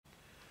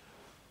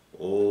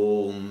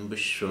ॐ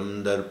विश्वं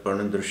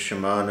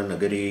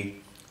दर्पणदृश्यमाननगरी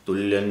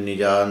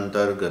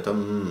तुल्यन्निजान्तर्गतं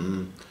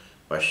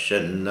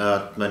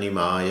पश्यन्नात्मनि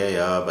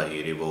मायया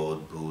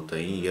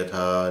बहिरिवोद्भूतं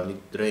यथा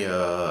निद्रया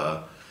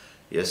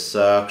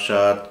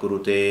यस्साक्षात्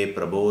कुरुते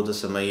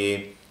प्रबोधसमये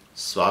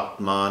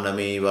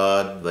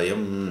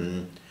स्वात्मानमेवाद्वयं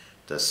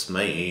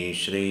तस्मै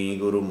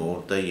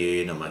श्रीगुरुमूर्तये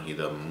नमः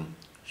इदं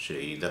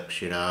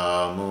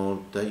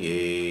श्रीदक्षिणामूर्तये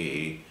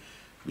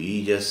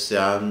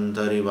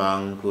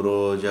बीजस्यान्तरिवाङ्कुरो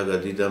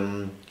जगदिदं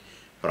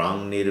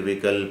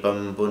प्राङ्निर्विकल्पं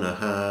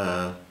पुनः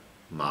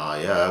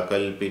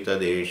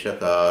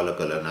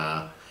मायाकल्पितदेशकालकलना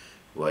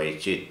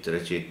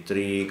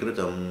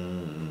वैचित्रचित्रीकृतं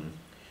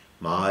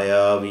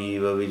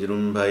मायावीव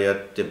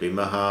विजृम्भयत्यपि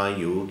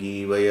महायोगी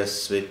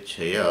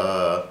वयस्वेच्छया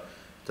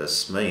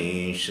तस्मै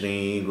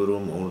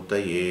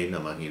श्रीगुरुमूर्तये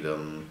नमः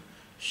इदं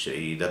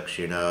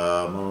श्रीदक्षिणामूर्तये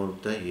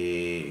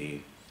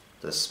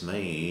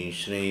तस्मै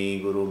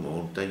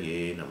श्रीगुरुमूर्तये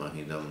नमः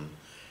इदं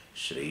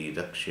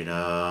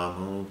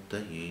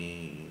श्रीदक्षिणामूर्तये।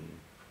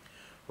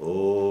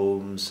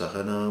 ॐ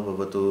सहना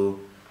भवतु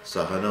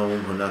सहनौ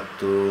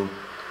भुनक्तु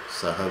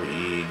सह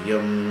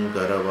वीर्यं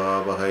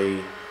करवावहै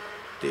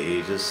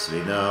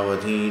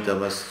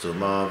तेजस्विनावधीतमस्तु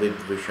मा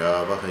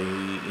विद्विषावहै।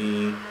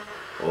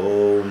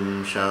 ॐ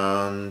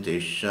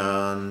शान्तिः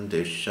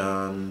शान्तिः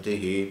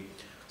शान्तिः।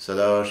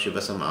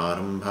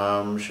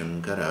 सदाशिवसमारम्भां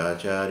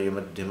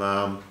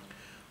शङ्कराचार्यमध्यमाम्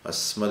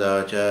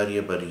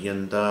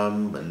अस्मदाचार्यपर्यन्तां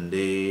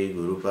वन्दे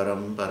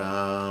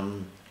गुरुपरम्पराम्।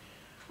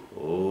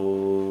 ॐ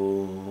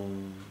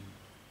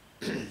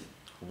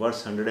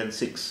Verse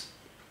 106.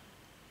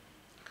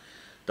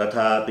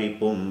 तथापि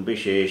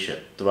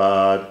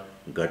पुंविशेषत्वात्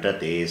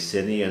घटतेस्य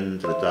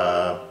नियन्त्रिता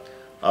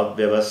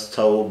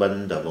अव्यवस्थौ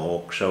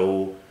बन्धमोक्षौ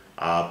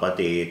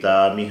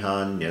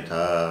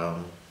आपतेतामिहान्यथा.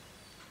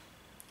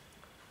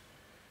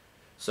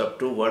 So up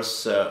to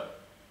verse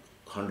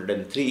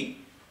 103,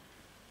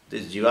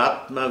 this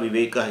Jivatma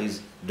Viveka is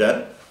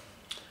done,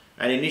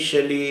 and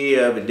initially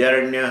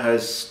Vidyaranya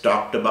has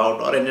talked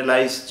about or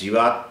analyzed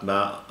Jivatma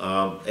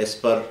as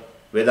per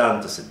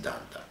Vedanta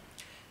Siddhanta,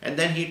 and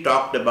then he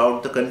talked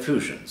about the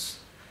confusions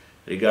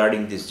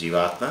regarding this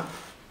Jivatma,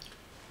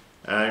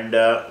 and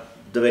the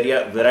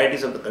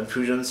varieties of the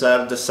confusions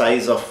are the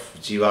size of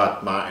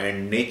Jivatma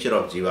and nature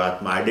of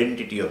Jivatma,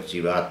 identity of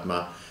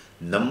Jivatma,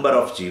 number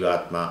of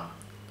Jivatma.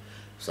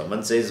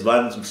 Someone says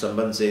one,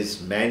 someone says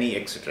many,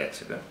 etc.,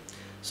 etc.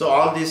 So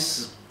all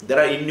this, there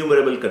are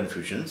innumerable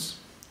confusions,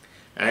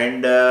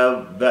 and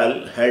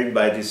held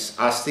by these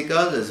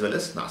Astikas as well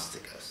as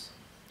Nastikas.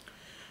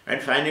 And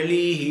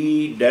finally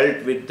he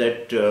dealt with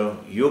that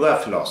yoga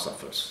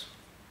philosophers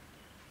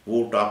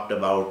who talked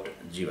about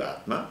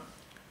Jivatma,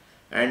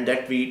 and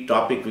that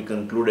topic we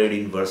concluded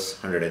in verse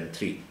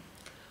 103.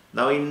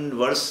 Now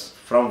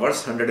from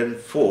verse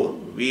 104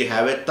 we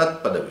have a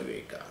Tatpada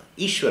Viveka,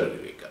 Ishvara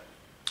Viveka.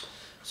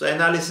 So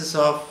analysis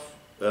of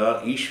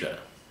Ishvara.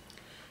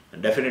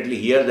 And definitely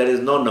here there is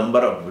no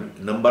number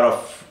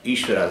of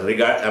Ishvaras,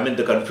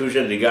 the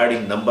confusion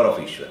regarding number of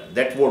Ishvara,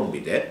 that won't be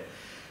there.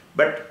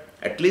 But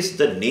at least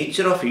the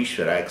nature of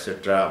Ishvara,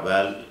 etc.,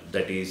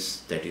 that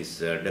is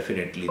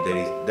definitely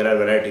there are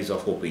varieties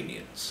of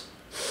opinions.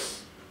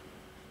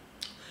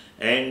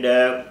 And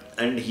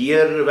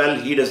here,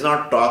 he does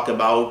not talk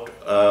about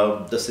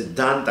the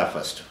Siddhanta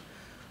first.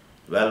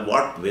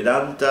 What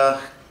Vedanta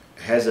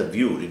has a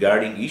view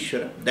regarding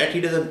Ishvara, that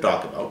he doesn't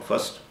talk about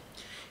first.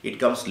 It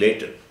comes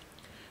later.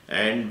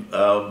 And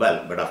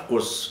but of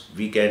course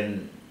we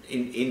can,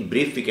 in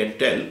brief we can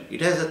tell,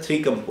 it has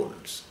three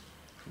components.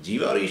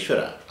 Jiva or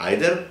Ishvara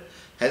either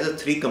has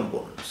three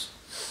components.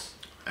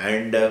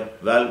 And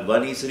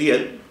one is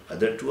real,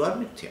 other two are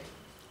mithya.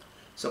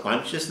 So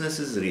consciousness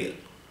is real.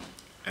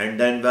 And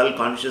then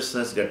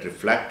consciousness gets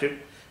reflected,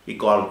 we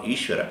call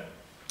Ishvara,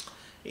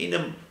 in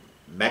a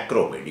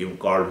macro medium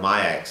called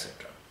Maya,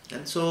 etc.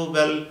 And so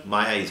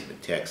Maya is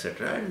mithya,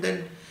 etc. And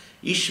then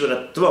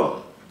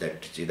Ishvaratvam,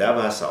 that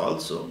Chidabhasa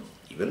also,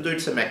 even though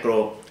it's a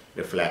macro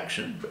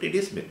reflection, but it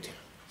is mithya.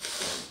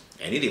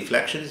 Any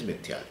reflection is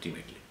mithya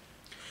ultimately.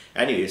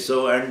 Anyway,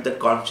 so, and the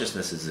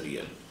consciousness is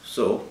real.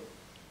 So,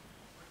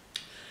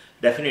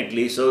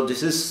 definitely, so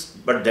this is,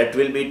 but that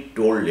will be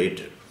told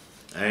later.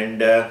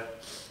 And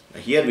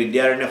here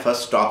Vidyaranya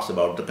first talks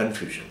about the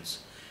confusions.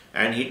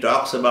 And he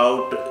talks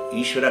about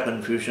Ishvara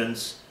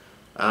confusions,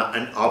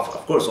 and of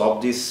course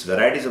of these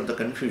varieties of the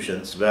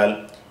confusions,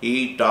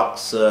 he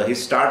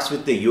starts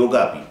with the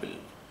yoga people.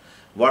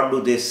 What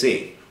do they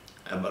say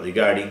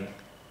regarding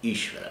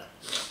Ishvara?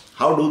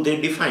 How do they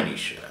define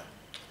Ishvara?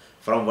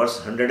 From verse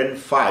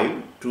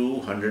 105 to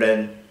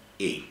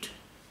 108.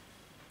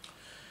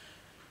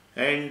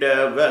 And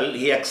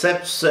he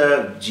accepts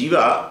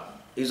Jiva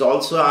is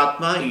also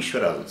Atma,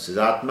 Ishvara also is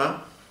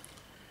Atma.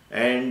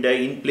 And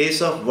in place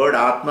of word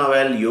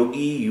Atma, Yogi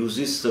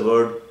uses the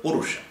word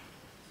Purusha.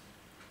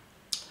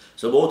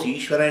 So both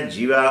Ishvara and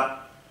Jiva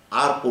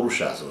are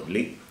Purushas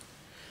only.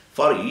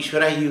 For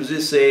Ishvara he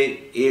uses a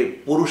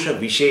Purusha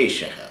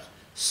Vishesha,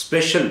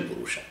 special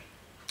Purusha,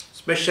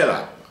 special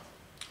Atma.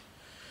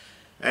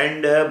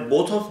 And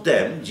both of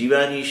them,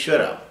 Jiva and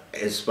Ishvara,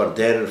 as per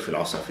their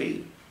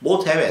philosophy,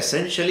 both have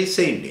essentially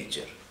same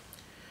nature.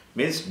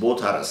 Means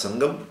both are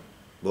asangam,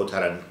 both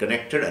are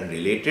unconnected,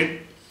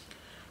 unrelated,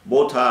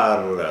 both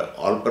are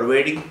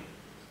all-pervading,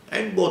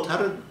 and both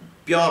are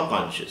pure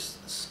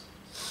consciousness.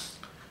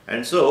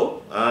 And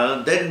so,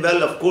 then,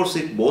 well, of course,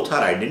 if both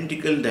are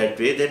identical that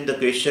way, then the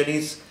question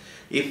is,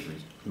 if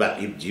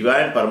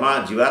Jiva and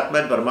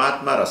Jivatma and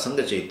Paramatma are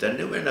Asanga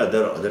Chaitanya and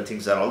other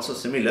things are also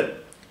similar,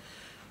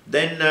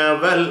 then,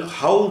 well,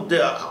 how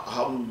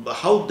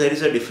there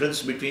is a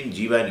difference between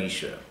Jiva and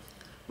Ishvara?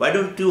 Why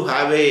don't you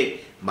have a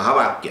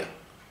Mahavakya?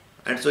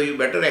 And so you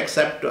better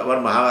accept our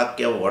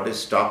Mahavakya, what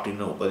is talked in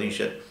the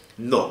Upanishad.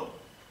 No.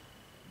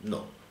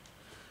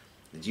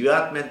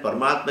 Jivatma and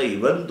Paramatma,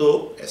 even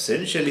though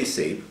essentially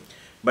same,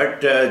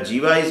 but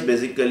Jiva is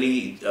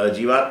basically,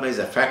 Jivatma is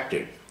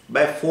affected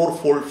by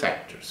fourfold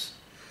factors.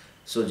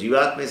 So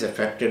Jivatma is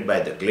affected by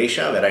the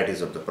klesha,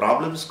 varieties of the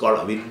problems called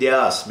avidya,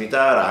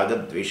 asmita,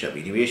 raga, dvesha,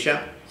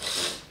 vinivesha.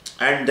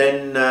 And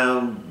then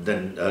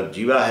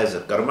Jiva has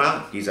a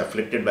karma, he is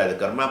afflicted by the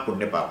karma,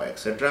 punya, papa,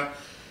 etc.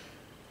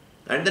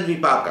 And then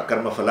vipaka,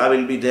 karma phala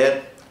will be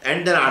there.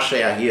 And then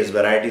ashraya, he has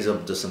varieties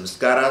of the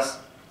samskaras.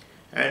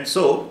 And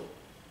so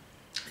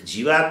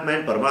Jivatma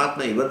and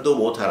Paramatma, even though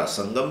both are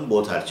asangam,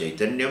 both are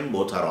chaitanyam,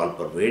 both are all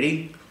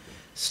pervading,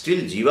 still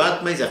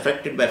Jivatma is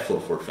affected by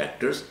fourfold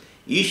factors.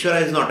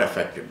 Ishvara is not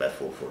affected by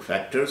fourfold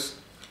factors.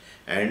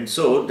 And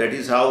so that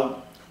is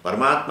how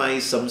Paramatma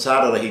is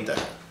samsara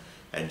rahita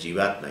and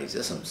Jivatma is a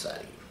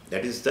samsari.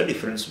 That is the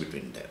difference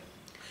between them.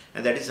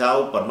 And that is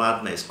how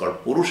Paramatma is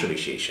called Purusha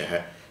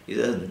Vishesha, is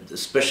a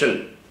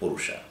special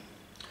Purusha.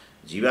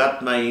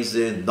 Jivatma is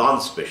a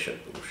non-special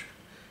Purusha.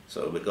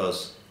 So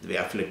because we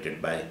are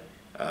afflicted by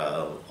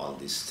all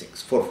these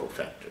things, fourfold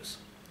factors.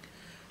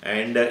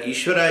 And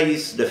Ishvara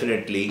is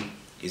definitely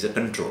a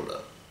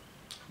controller,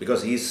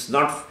 because he is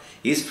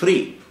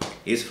free.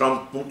 He is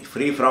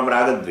free from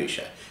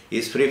ragadvesha. He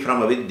is free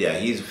from avidya.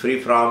 He is free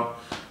from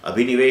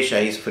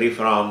abhinivesha. He is free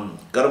from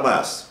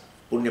karmas,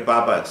 punya,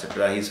 papa,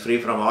 etc. He is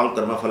free from all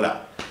karma phala.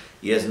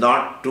 He has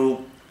not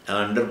to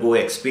undergo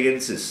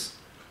experiences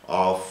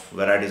of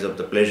varieties of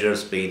the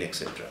pleasures, pain,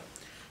 etc.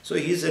 So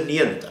he is a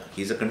niyanta.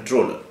 He is a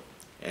controller,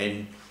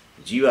 and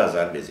jivas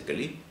are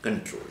basically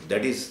controlled.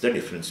 That is the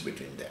difference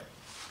between them.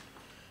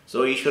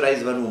 So Ishvara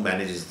is one who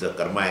manages the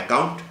karma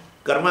account.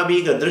 Karma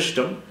being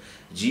adrishtam,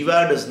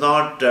 jiva does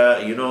not,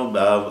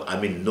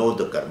 know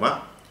the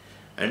karma.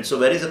 And so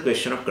where is the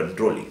question of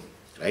controlling,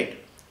 right?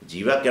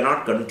 Jiva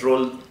cannot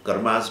control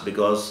karmas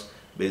because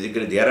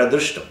basically they are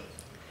adrishtam.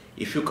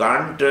 If you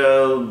can't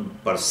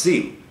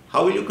perceive,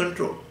 how will you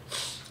control?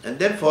 And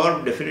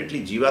therefore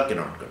definitely jiva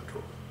cannot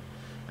control.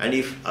 And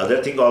if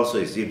other thing also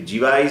is, if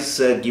jiva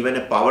is given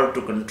a power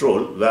to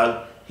control,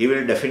 well, he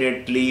will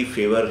definitely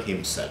favor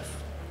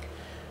himself.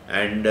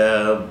 And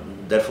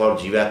therefore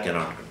jiva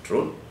cannot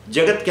control.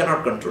 Jagat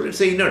cannot control, it's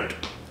an inert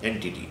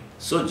entity.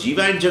 So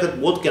jiva and jagat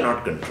both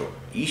cannot control.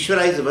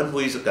 Ishvara is the one who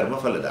is a karma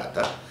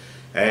phaladata,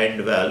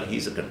 and well, he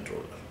is a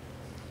controller.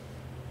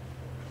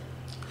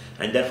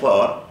 And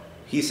therefore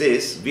he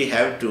says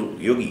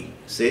yogi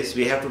says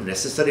we have to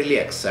necessarily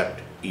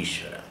accept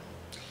Ishvara.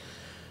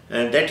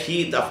 And that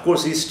he, of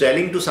course, he is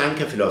telling to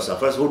Sankhya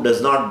philosophers who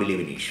does not believe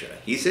in Ishvara.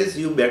 He says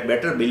you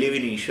better believe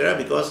in Ishvara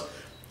because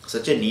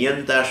such a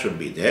niyanta should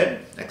be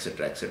there,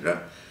 etc.,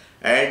 etc.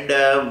 And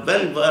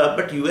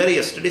but you were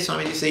yesterday,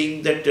 Swamiji,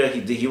 saying that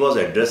he was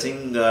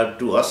addressing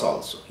to us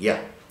also.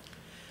 Yeah.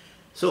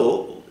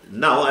 So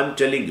now I am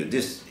telling you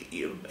this.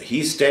 He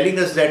is telling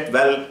us that,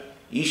 well,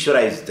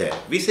 Ishvara is there.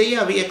 We say,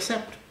 yeah, we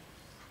accept.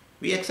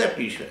 We accept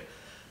Ishvara.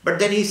 But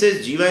then he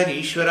says Jiva and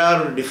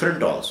Ishvara are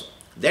different also.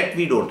 That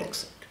we don't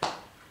accept.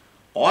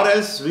 Or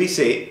else we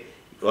say,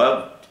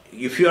 well,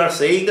 if you are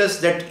saying us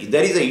that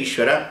there is a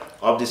Ishvara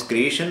of this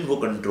creation who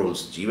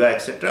controls Jiva,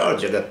 etc., or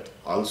Jagat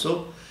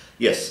also,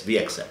 yes, we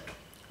accept.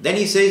 Then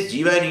he says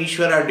Jiva and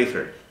Ishvara are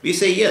different. We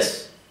say,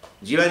 yes,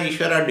 Jiva and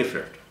Ishvara are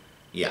different.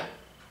 Yeah.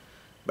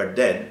 But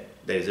then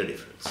there is a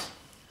difference.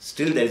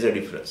 Still there is a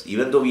difference.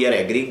 Even though we are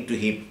agreeing to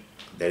him,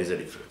 there is a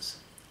difference.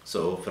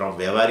 So from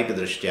Vyavaharika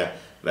Drishtya,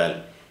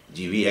 well,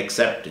 we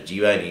accept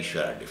Jiva and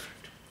Ishvara are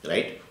different.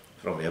 Right?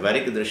 From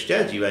Vyavaharika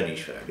Drishtya, Jiva and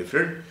Ishvara are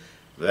different.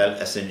 Well,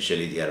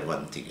 essentially they are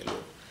one thing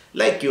alone.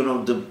 Like,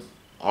 the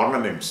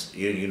ornaments,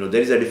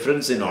 there is a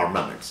difference in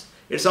ornaments.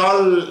 It's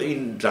all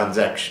in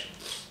transaction.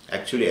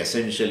 Actually,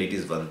 essentially it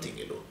is one thing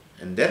alone.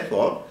 And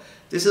therefore,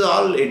 this is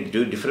all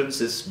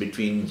differences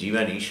between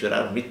Jiva and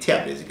Ishvara are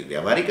mithya basically.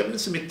 Vyavaharika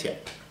means mithya.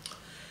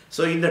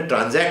 So in the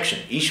transaction,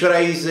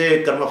 Ishvara is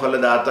a karma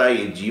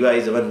phaladata, Jiva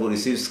is the one who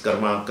receives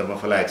karma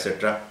phala,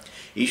 etc.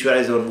 Ishvara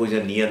is the one who is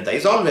a niyanta.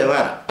 It's all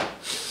vyavahara.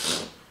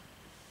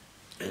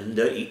 And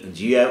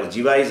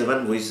Jiva is the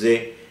one who is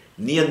a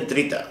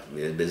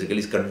niyantrita, basically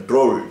is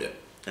controlled.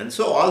 And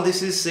so all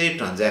this is a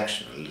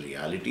transactional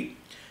reality,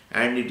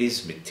 and it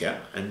is mithya,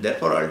 and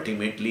therefore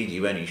ultimately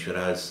Jiva and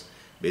Ishvara is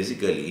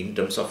basically, in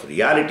terms of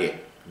reality,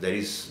 there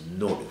is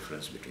no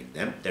difference between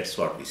them. That's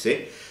what we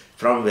say.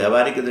 From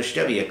Vyavaharika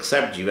Drishtya, we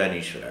accept Jiva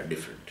and Ishvara are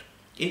different.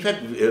 In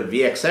fact,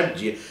 we accept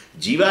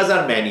jivas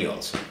are many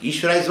also.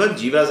 Ishvara is one,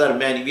 jivas are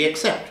many. We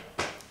accept.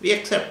 We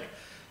accept.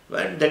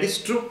 And that is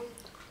true.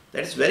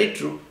 That is very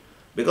true.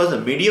 Because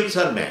the mediums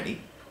are many,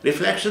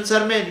 reflections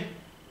are many.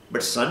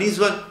 But sun is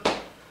one.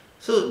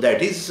 So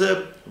that is,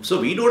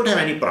 so we don't have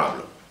any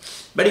problem.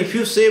 But if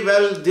you say,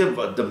 well,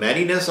 the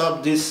manyness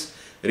of these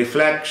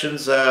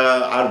reflections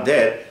are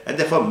there, and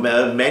therefore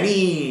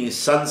many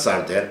suns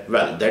are there,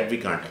 well, that we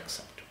can't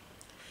accept.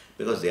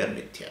 Because they are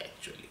mithya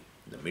actually.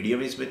 The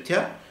medium is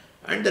mithya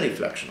and the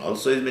reflection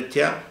also is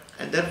mithya,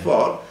 and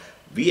therefore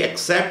we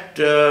accept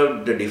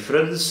the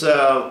difference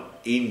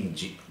in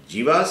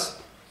jivas.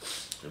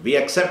 We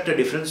accept the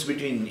difference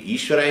between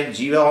Ishvara and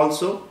Jiva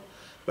also,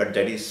 but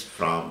that is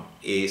from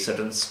a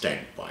certain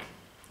standpoint,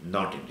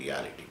 not in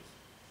reality.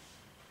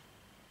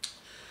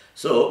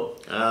 So,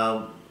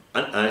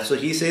 so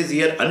he says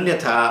here,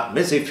 Anyatha,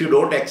 means if you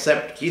don't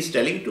accept, he is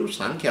telling to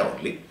Sankhya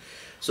only.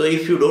 So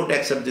if you don't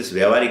accept this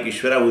Vyavaharik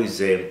Ishvara who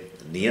is a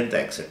Niyanta,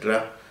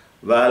 etc.,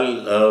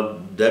 well,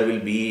 there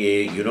will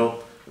be a,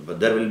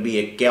 there will be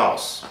a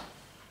chaos.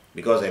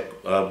 Because,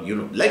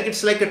 like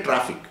it's like a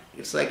traffic.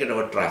 It's like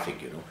our traffic,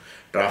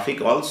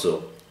 Traffic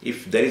also,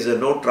 if there is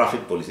no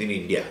traffic police in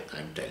India,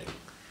 I am telling.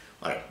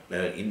 Alright,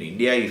 in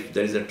India, if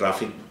there is a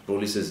traffic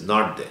police is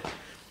not there,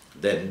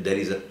 then there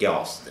is a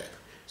chaos there.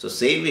 So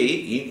same way,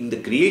 in the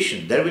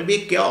creation, there will be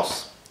a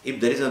chaos if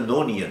there is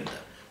no Niyanta.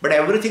 But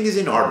everything is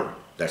in order.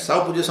 That's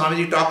how Pujya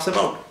Swamiji talks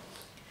about.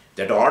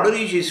 That order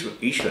is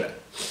Ishvara.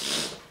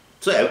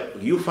 So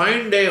you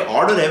find a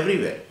order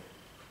everywhere.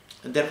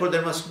 And therefore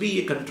there must be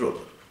a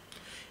controller.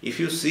 If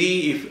you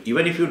see,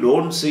 even if you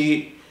don't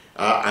see,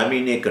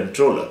 a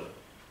controller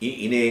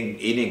in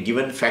a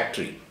given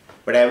factory,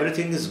 but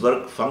everything is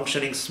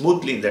functioning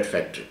smoothly in that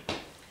factory.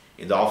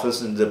 In the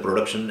office, in the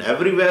production,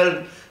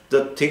 everywhere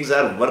the things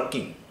are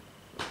working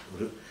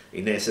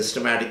in a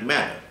systematic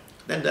manner.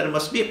 Then there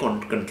must be a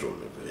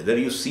controller. Whether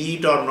you see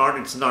it or not,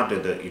 it's not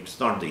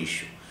the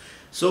issue.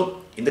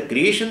 So in the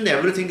creation,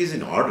 everything is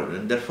in order,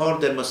 and therefore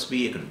there must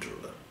be a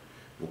controller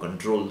who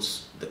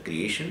controls the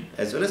creation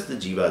as well as the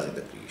jivas in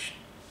the creation.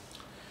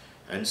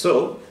 And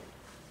so,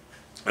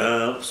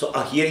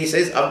 here he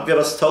says,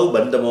 Avyavasthau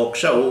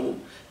bandhamokshau,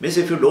 means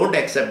if you don't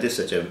accept this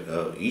such a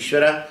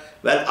Ishvara,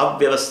 well,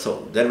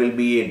 Avyavasthau, there will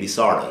be a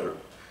disorder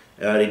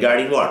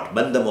regarding what?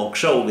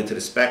 Bandhamokshau, with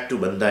respect to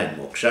bandha and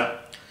moksha.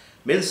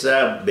 Means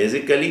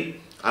basically,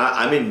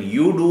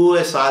 you do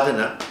a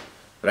sadhana,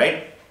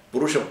 right?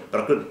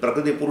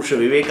 Prakriti Purusha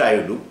Viveka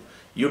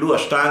you do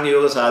Ashtanga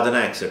Yoga sadhana,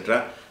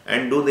 etc.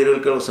 And do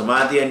Nirvikalpa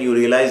Samadhi, and you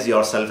realize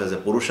yourself as a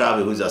Purusha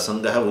who is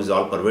Asangaha, who is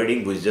all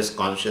pervading, who is just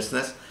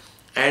consciousness.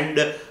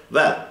 And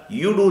well,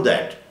 you do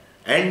that,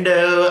 and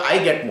I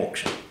get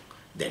moksha.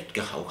 That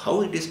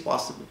how it is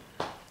possible?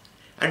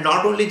 And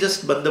not only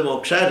just bandha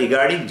moksha,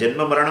 regarding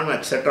Janma Maranam,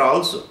 etc.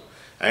 also.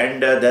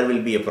 And there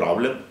will be a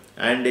problem.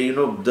 And the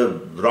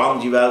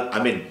wrong jiva,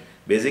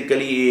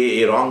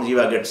 basically a wrong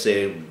jiva gets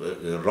a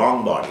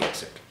wrong body,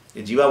 etc.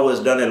 A jiva who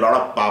has done a lot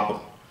of papam,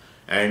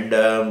 and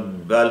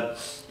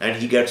and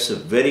he gets a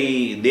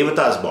very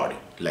devata's body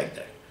like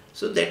that.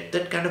 So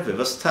that kind of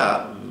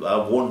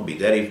vyavastha won't be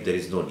there if there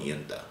is no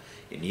niyanta.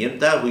 A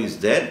niyanta who is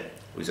there,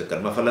 who is a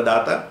karma phala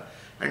data,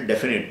 and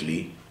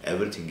definitely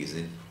everything is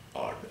in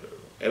order.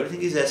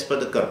 Everything is as per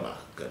the karma.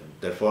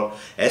 Therefore,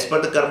 as per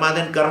the karma,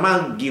 then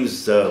karma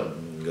gives,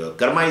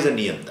 karma is a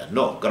niyanta.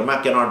 No,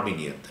 karma cannot be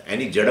niyanta.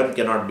 Any jadam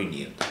cannot be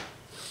niyanta.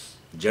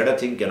 Jada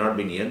thing cannot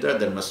be niyanta.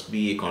 There must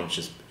be a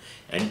conscious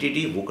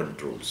entity who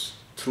controls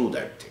through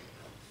that thing.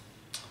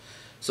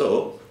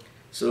 So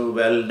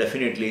well,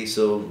 definitely,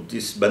 so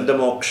this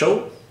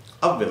bandhamokshau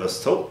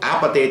avyavasthau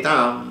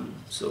apatetam.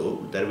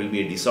 So there will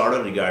be a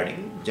disorder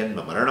regarding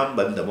janma maranam,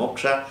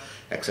 bandhamoksha,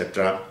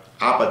 etc.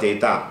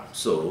 Apatetam.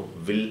 So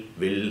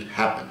will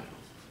happen.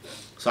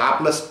 So a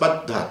plus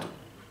pat dhatu.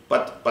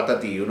 Pat,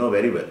 patati,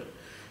 very well.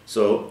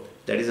 So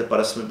that is a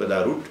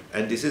parasmapada root,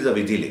 and this is a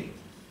vidhiling.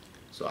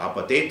 So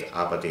apatet,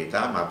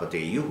 apatetam,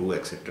 apateyuhu,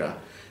 etc.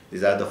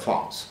 These are the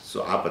forms.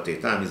 So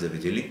apatetam is a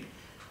vidhiling,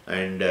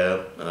 and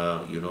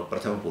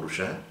prathama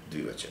purusha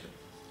dvivachana.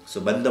 So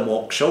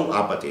bandhamokshau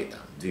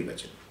apatetam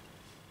dvivachana.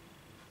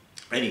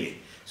 Anyway,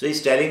 so he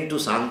is telling to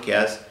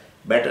Sankhyas,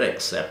 better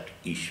accept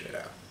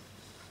Ishvara.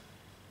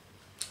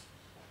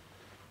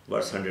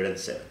 Verse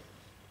 107.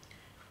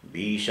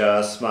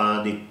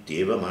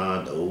 Bishasmadityeva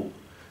madau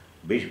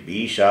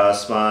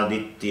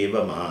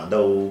Bishasmadityeva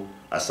madau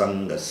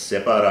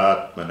asangasya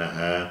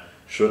paratmanah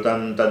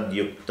shrutam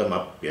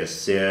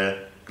tadyuktamapyasya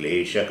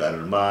klesha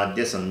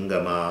karmadya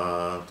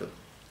sangamat.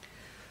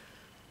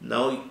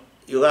 Now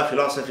yoga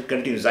philosophy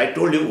continues. I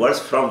told you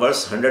from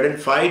verse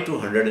 105 to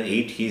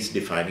 108 he is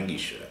defining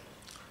Ishvara.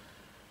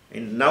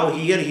 And now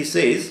here he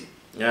says,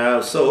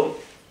 so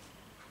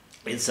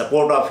in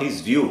support of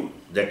his view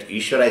that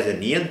Ishvara is a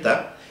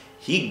niyanta,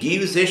 he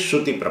gives a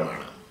Shruti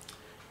Pramana.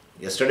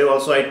 Yesterday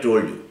also I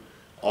told you,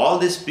 all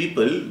these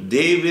people,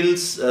 they will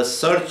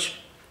search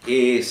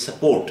a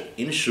support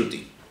in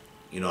Shruti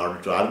in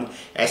order to argue,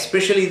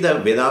 especially in the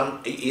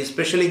Vedanta,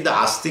 especially in the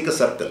Astika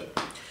circle.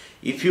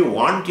 if you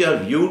want your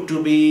view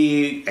to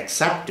be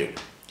accepted,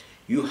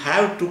 you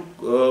have to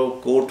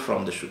quote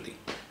from the Shruti.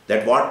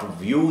 That what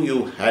view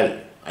you held,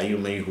 you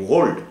may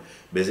hold,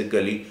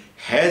 basically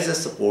has a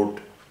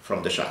support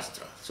from the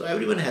Shastra. So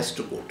everyone has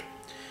to quote.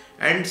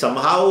 And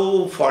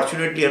somehow,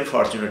 fortunately,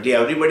 unfortunately,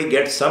 everybody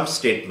gets some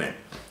statement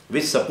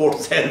which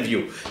supports their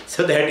view.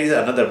 So that is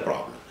another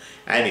problem.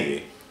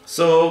 Anyway,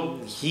 so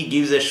he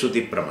gives a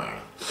Shruti Pramana.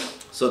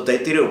 So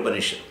Taittiriya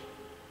Upanishad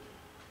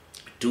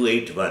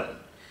 281.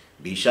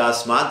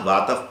 Bhishasmad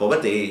vatah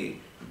pavate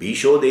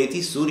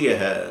bhishodeti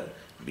suryaha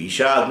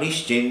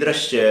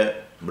bhishagnischendrascha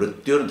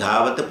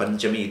mrityurdhavati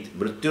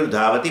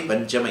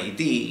panchama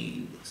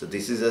iti. So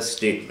this is a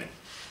statement.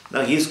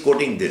 Now he is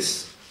quoting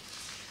this.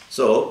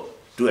 So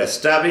to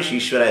establish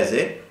Ishvara as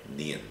a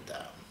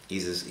Niyanta, he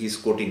is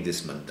quoting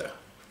this mantra.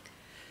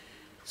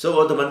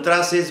 So the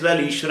mantra says, well,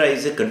 Ishvara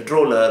is a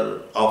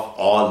controller of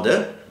all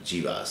the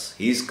jivas.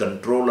 He is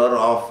controller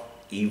of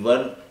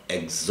even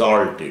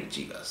exalted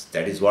jivas.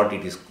 That is what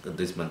it is.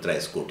 This mantra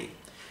is quoting.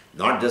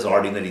 Not just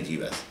ordinary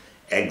jivas.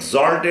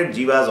 Exalted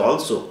jivas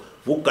also,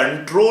 who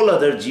control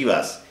other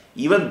jivas.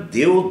 Even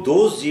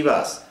those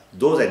jivas,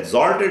 those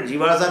exalted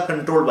jivas are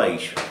controlled by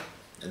Ishvara.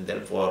 And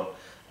therefore,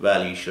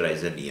 well, Ishvara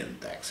is a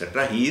Niyanta,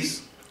 etc. He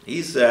is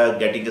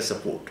getting a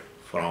support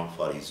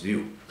for his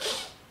view.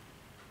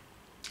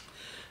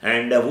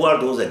 And who are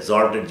those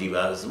exalted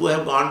jivas? Who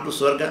have gone to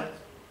Swarga?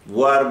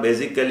 Who are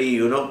basically,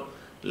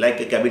 like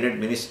a cabinet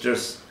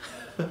ministers,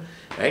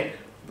 right?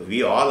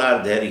 We all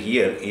are there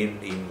here in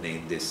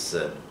this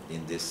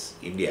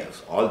India.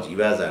 All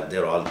jivas are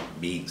there, all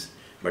beings.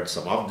 But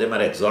some of them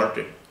are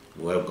exalted,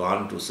 who have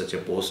gone to such a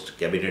post,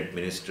 cabinet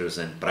ministers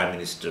and prime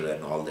minister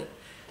and all that.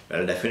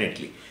 Well,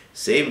 definitely.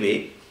 Same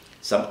way,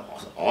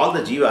 all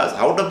the jivas,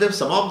 out of them,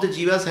 some of the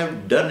jivas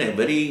have done a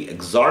very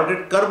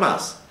exalted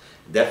karmas.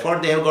 Therefore,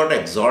 they have got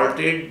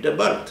exalted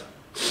birth.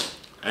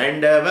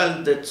 And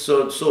well,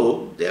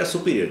 so they are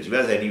superior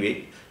jivas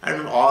anyway.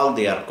 And all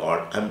they are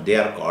called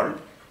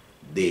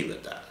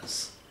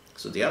devatas.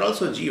 So they are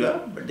also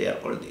jiva, but they are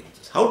called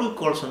devatas. How do you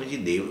call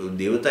Swamiji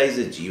devata is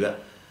a jiva?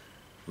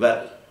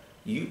 Well,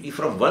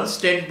 from one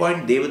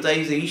standpoint, devata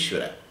is a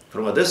Ishvara.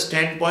 From other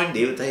standpoint,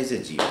 devata is a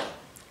jiva.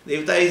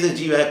 Devata is a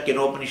jiva,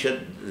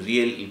 Kenopanishad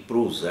really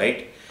proves,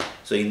 right?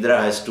 So Indra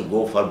has to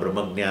go for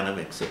Brahmajnanam,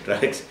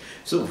 etc.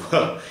 So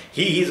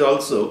he is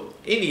also,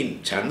 in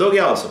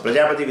Chandogya also,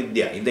 Prajapati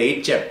Vidya, in the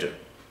 8th chapter,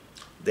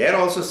 there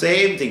also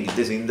same thing.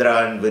 This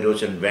Indra and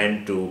Virochan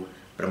went to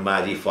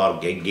Brahmaji for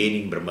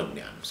gaining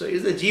Brahmajnanam. So he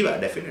is a jiva,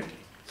 definitely.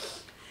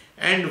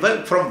 And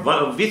well, from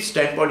which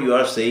standpoint you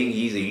are saying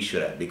he is a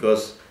Ishvara?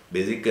 Because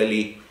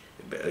basically,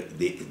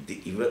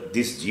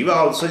 this jiva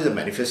also is a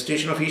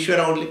manifestation of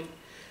Ishvara only.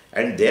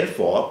 And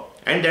therefore,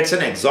 and that's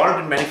an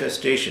exalted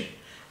manifestation.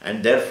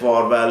 And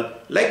therefore, well,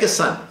 like a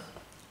sun,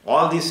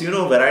 all these,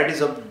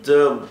 varieties of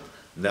the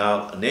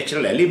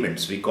natural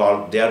elements we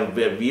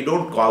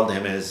don't call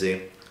them as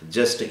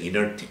just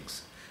inert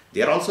things.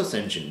 They are also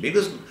sentient,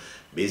 because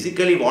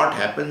basically what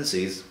happens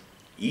is,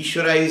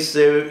 Ishvara is,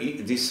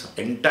 this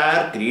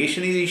entire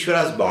creation is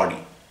Ishvara's body.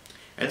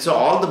 And so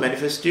all the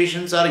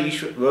manifestations are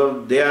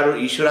they are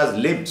Ishvara's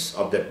limbs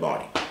of that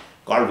body,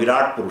 called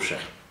Virat Purusha.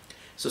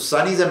 So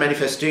sun is a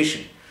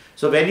manifestation.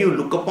 So when you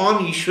look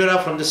upon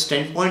Ishvara from the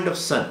standpoint of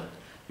sun,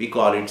 we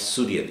call it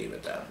Surya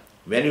Devata.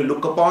 When you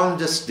look upon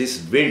just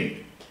this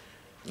wind,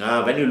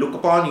 when you look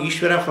upon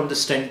Ishvara from the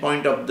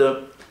standpoint of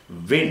the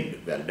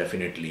wind, well,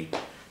 definitely,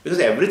 because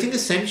everything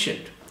is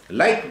sentient.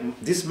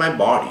 Like this, my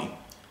body,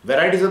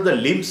 varieties of the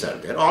limbs are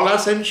there, all are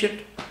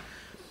sentient.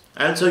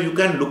 And so you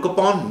can look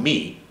upon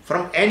me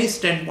from any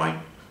standpoint.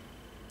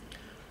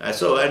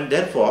 And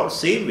therefore,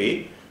 same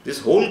way, this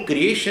whole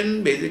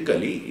creation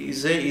basically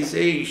is a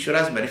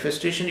Ishvara's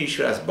manifestation,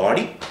 Ishvara's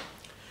body,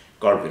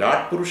 called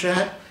Virat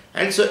Purusha.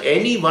 And so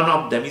any one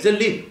of them is a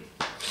limb.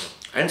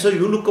 And so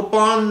you look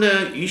upon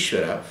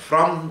Ishvara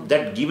from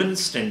that given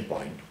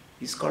standpoint,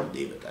 is called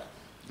Devata.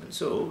 And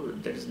so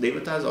that is,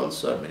 Devata is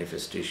also a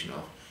manifestation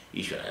of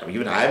Ishvara.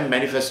 Even I am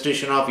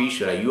manifestation of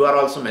Ishvara, you are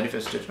also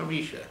manifestation of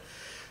Ishvara.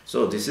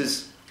 So this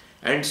is,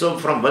 and so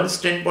from one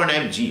standpoint I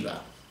am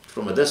Jiva,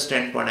 from other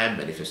standpoint I am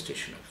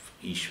manifestation of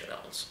Ishvara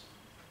also.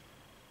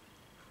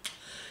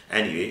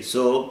 Anyway,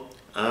 so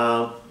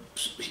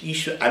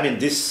Ishvara,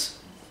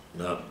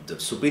 the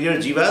superior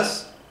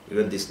jivas,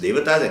 even these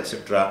devatas,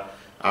 etc.,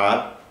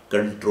 are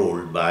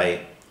controlled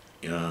by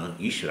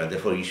Ishvara.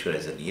 Therefore, Ishvara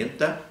is a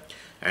Niyanta.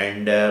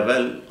 And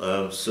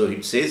so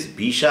it says,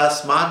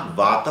 Bhishasmat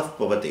vatah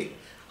pavate.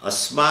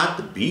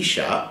 Asmat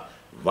Bhisha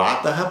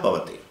vatah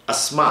pavate.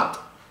 Asmat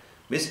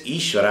means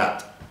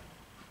Ishvarat.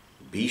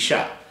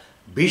 Bhisha.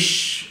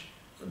 Bish.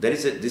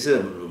 This is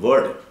a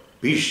word.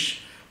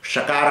 Bish.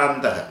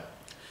 Shakarantaha.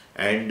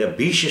 And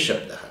Bhisha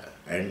Shabdaha.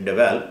 And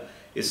well,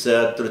 it's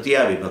a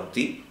Tritiya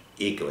Vibhakti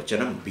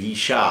Ekavachanam.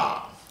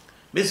 Bhisha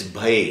means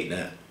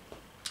Bhayena.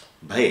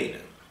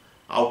 Bhayena.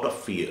 Out of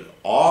fear.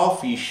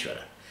 Of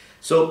Ishvara.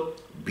 So,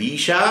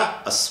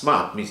 Bhisha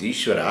Asmat means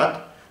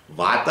Ishvarat.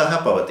 Vataha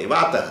Pavate.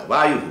 Vataha.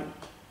 Vayuhu.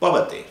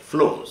 Pavate.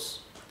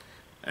 Flows.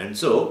 And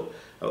so,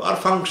 or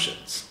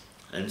functions.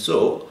 And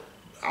so,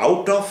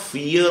 out of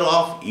fear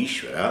of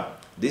Ishvara,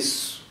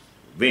 this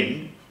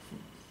wind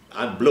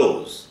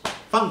blows,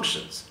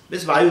 functions.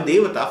 This Vayu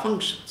Devata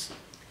functions.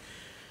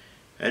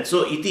 And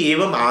so, iti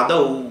evam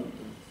adau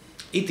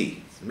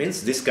iti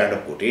means this kind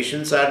of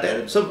quotations are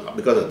there. So,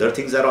 because other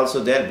things are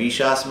also there,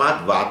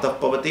 Bishasmat Vatah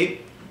Pavate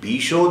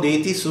Bisho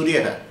Deti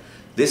Surya.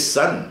 This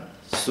sun,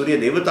 Surya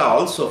Devata,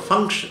 also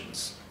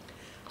functions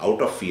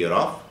out of fear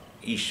of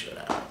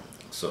Ishvara.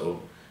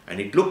 So, and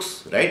it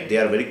looks, right, they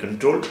are very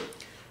controlled,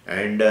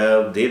 and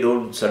they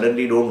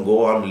suddenly don't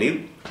go on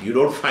leave. You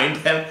don't find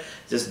them,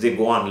 just they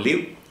go on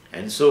leave.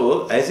 And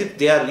so, as if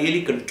they are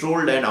really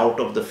controlled and out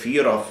of the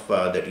fear of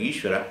that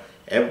Ishvara,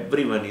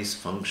 everyone is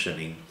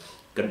functioning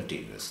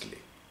continuously.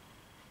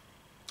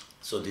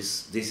 So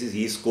this is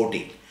he is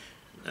quoting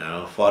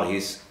for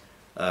his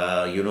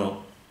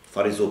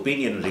for his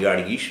opinion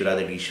regarding Ishvara,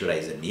 that Ishvara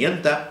is a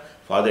Niyanta.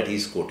 For that he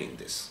is quoting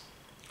this.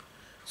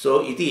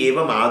 So iti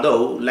evam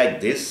adau,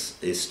 like this,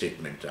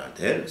 statements are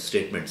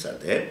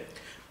there.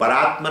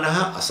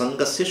 Paratmanaha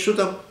asangasya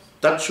shrutam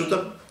tat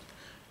shrutam.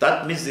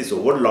 Tat means this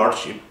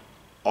overlordship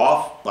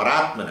of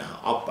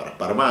Paratmanaha, of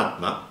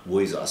Paramatma, who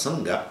is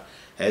asanga,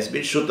 has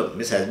been shrutam,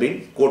 means has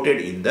been quoted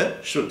in the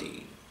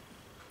Shruti.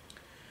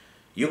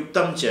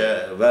 Yuktam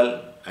cha,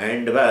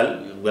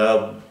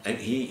 and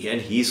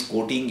he is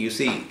quoting, you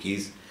see,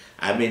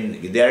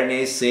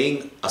 Vidyaranya is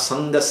saying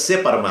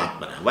asangasya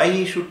Paramatmana. Why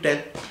he should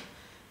tell?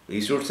 He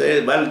should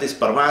say, well, this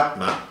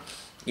Paramatma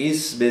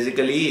is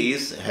basically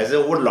has a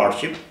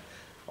overlordship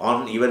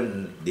on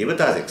even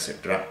devatas,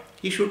 etc.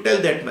 He should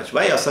tell that much.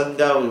 Why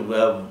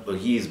asanga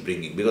he is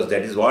bringing? Because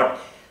that is what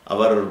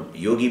our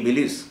yogi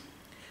believes.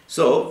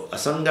 So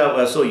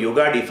asanga, so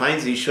yoga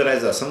defines Ishvara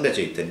as asanga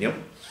chaitanyam,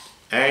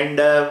 and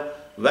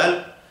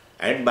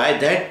and by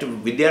that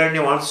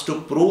Vidyaranya wants to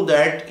prove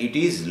that it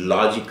is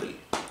logical.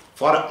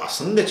 For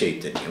asanga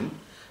chaitanyam,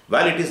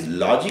 it is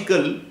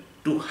logical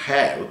to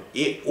have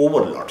a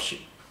overlordship.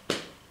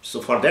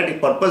 So for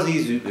that purpose he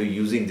is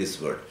using this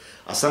word,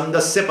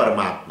 asangasya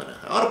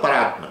paramatmana or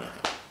paratmana.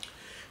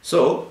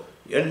 So,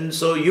 and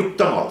so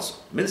yuktam also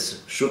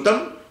means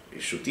shrutam.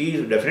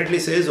 Shruti definitely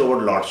says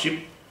overlordship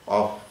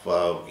of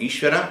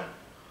Ishvara,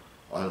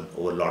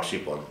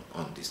 overlordship on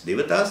these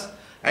devatas,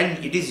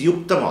 and it is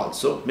yuktam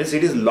also, means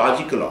it is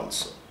logical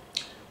also,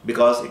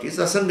 because it is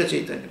asanga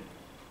chaitanya.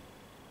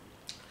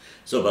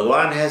 So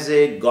Bhagavan has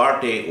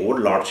got a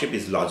overlordship,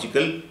 is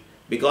logical,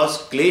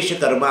 because klesha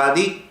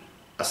karmadi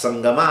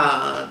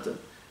asangamat.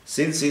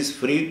 Since he is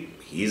free,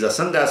 he is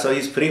asanga, so he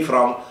is free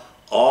from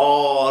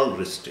all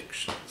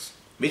restrictions.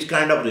 Which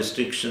kind of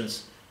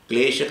restrictions?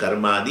 Klesha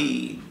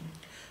karmadi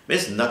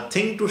means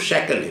nothing to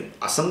shackle him.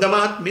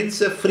 Asangamat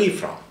means free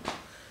from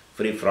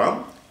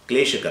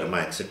klesha karma,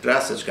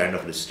 etc. Such kind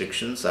of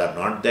restrictions are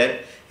not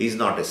there. He is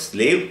not a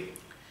slave.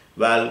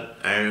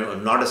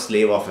 And not a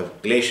slave of a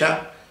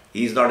klesha.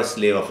 He is not a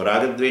slave of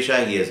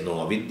ragadvesha. He has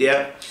no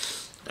avidya,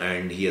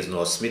 and he has no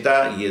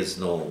asmita. He has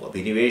no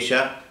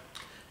abhinivesha.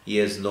 He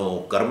has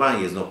no karma.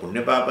 He has no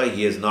punya papa.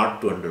 He has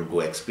not to undergo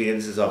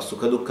experiences of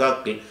sukha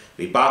dukkha,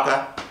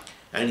 vipaka,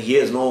 and he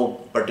has no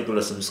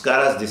particular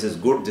samskaras. This is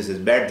good. This is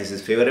bad. This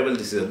is favorable.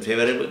 This is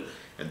unfavorable,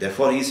 and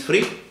therefore he is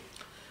free.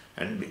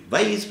 And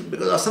why is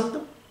because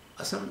asanga,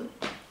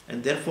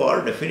 and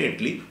therefore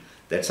definitely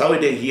that's how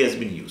he has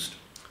been used.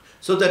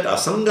 So that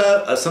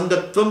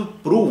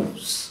asangatvam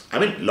proves.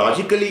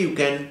 Logically you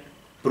can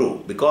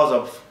prove, because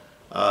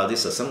of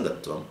this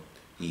asangatvam,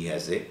 he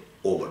has a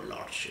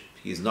overlordship.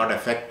 He is not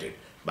affected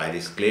by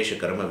this klesha,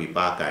 karma,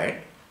 vipaka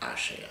and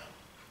ashaya.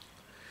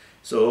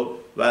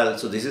 So,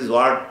 so this is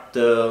what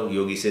the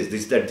yogi says,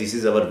 this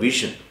is our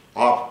vision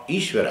of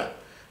Ishvara,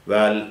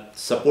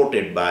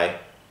 supported by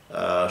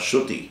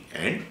Shruti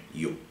and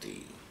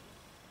Yukti.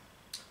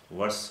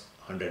 Verse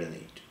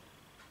 108.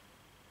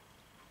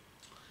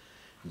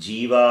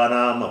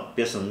 Jivanam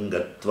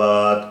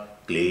apyasangatvat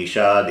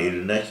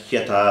kleshadirna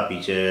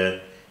hyathapi cha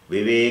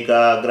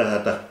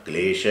vivekagrahatah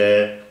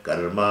klesha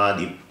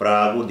karmadi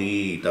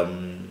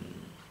praguditam.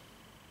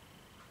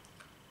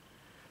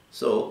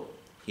 So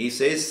he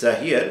says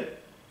here,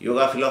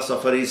 yoga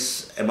philosopher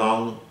is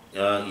among, they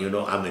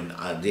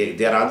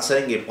are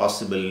answering a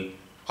possible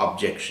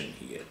objection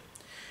here.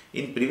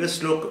 In previous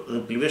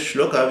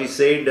shloka we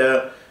said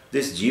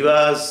this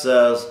jiva's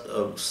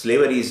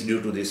slavery is due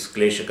to this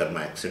klesha karma,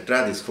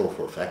 etc., these four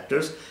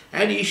factors,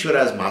 and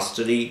Ishvara's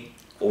mastery,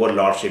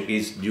 overlordship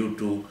is due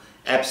to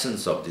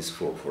absence of these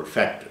four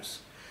factors.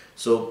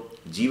 So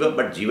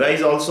Jiva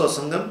is also a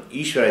sangam,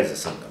 Ishvara is a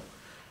sangam.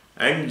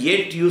 And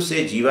yet you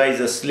say Jiva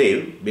is a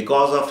slave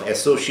because of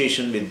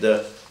association with the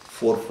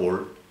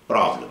fourfold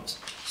problems.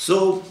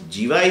 So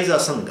Jiva is a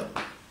sangam,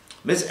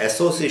 means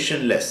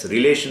associationless,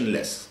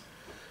 relationless,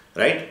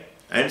 right?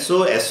 And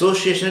so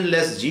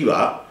associationless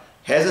Jiva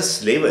has a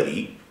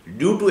slavery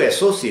due to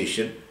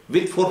association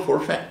with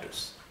fourfold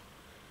factors.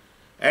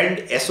 And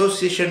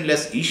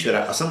associationless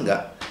Ishvara,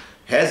 asanga,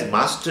 has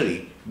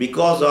mastery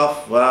because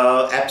of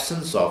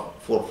absence of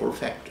fourfold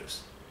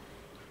factors.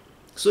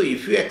 So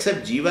if you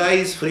accept Jiva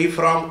is free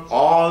from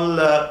all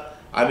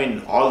I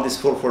mean all these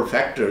fourfold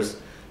factors,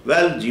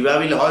 well, Jiva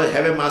will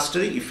have a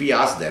mastery. If we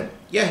ask them,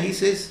 yeah, he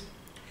says,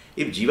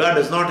 if Jiva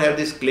does not have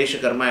this Klesha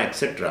Karma,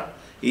 etc.,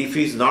 if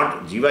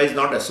Jiva is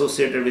not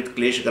associated with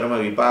Klesha Karma,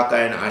 Vipaka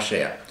and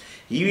Ashaya,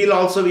 he will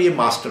also be a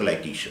master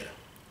like Ishvara.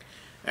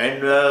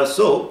 And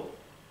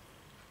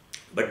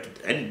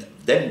and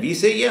then we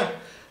say, yeah,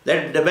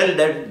 that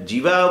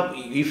Jiva,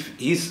 if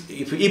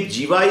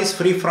Jiva is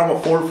free from a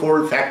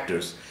fourfold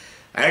factors,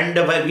 and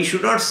we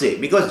should not say,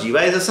 because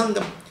Jiva is a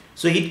Sangam,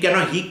 so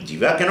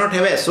Jiva cannot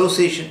have an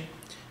association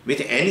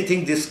with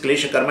anything, this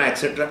Klesha Karma,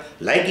 etc.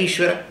 Like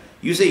Ishvara,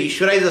 you say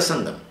Ishvara is a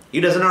Sangam, he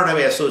does not have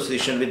an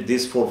association with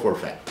these fourfold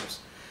factors.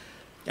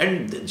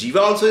 And Jiva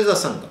also is a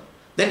Sangam.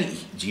 Then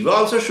Jiva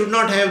also should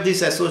not have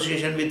this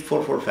association with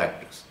fourfold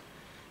factors.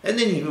 And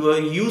then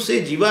you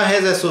say Jiva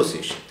has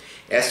association.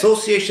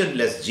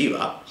 Associationless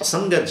Jiva,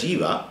 Asanga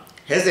Jiva,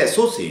 has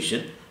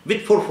association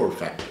with fourfold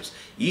factors.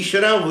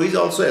 Ishvara, who is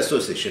also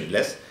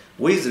associationless,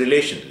 who is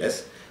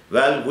relationless,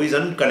 well, who is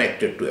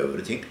unconnected to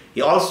everything,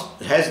 he also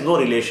has no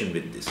relation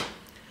with this.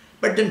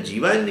 But then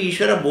Jiva and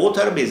Ishvara both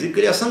are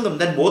basically Asangam,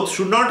 then both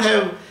should not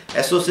have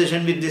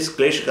association with this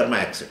Klesha Karma,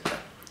 etc.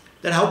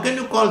 Then how can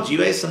you call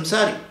Jiva is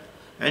Samsari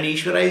and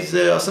Ishvara is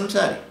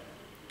Asamsari?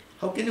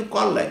 How can you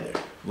call like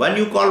that? One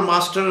you call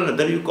master,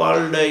 another you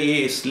called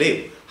a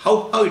slave.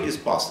 How it is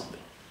possible?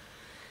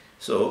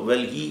 So, well,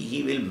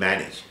 he will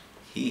manage.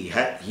 He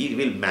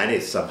will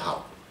manage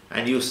somehow.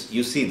 And you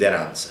see their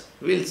answer.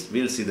 We'll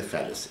see the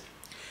fallacy.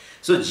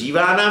 So,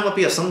 Jivanam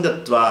api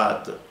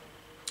asangatvat.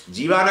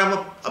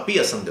 Jivanam api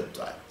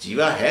asangatvat.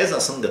 Jiva has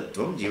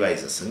asangatvam. Jiva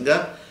is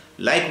asanga.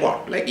 Like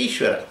what? Like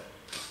Ishvara.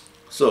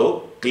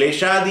 So,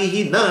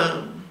 kleshadihi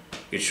na.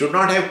 It should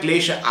not have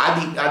klesha,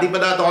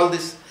 adipadat, all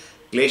this.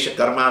 Klesha,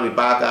 karma,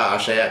 vipaka,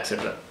 ashaya,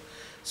 etc.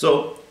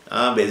 So,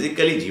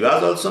 basically,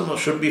 Jivas also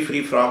should be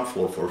free from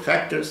fourfold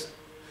factors.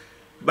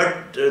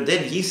 But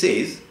then he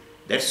says,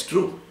 that's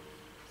true.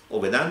 Oh,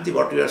 Vedanti,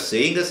 what you are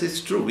saying us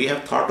is true. We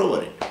have thought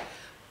over it.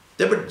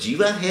 But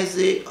Jiva has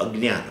a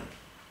ajnanam.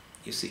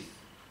 You see,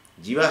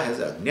 Jiva has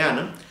a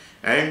ajnanam,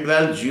 and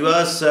well,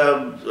 Jivas,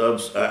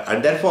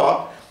 and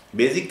therefore,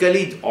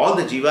 basically, all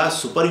the Jivas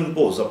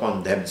superimpose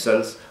upon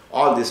themselves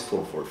all these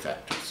fourfold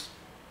factors.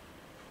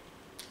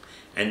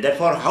 And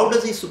therefore, how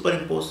does he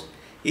superimpose?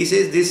 He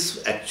says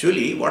this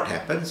actually, what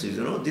happens is,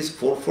 these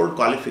fourfold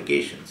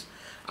qualifications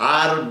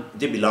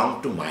they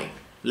belong to mind,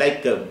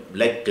 like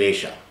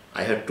klesha,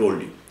 I have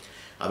told you.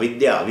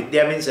 Avidya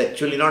means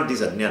actually not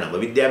this ajnana.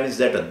 Avidya means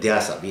that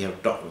adhyasa,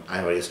 I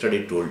have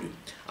yesterday told you.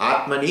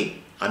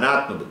 Atmani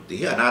anatma buddhi,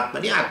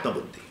 anatmani atma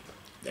buddhi.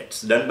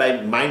 That's done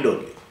by mind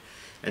only.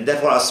 And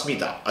therefore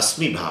asmita,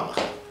 asmi bhava,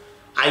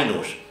 I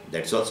know,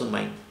 that's also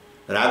mind.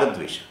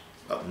 Ragadvesha,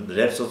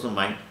 that's also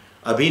mind.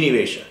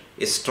 Abhinivesha,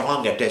 a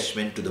strong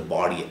attachment to the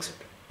body,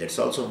 etc. That's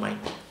also mind.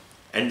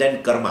 And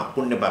then karma,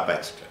 punya papa,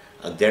 etc.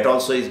 That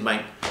also is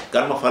mind.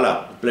 Karma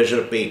phala,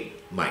 pleasure, pain,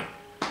 mind.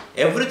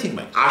 Everything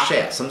mind.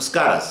 Ashaya,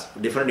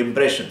 samskaras, different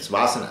impressions,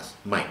 vasanas,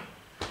 mind.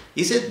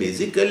 He says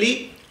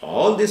basically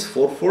all these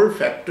fourfold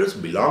factors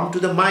belong to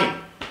the mind.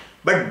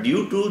 But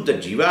due to the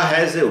jiva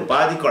has a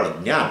upadhi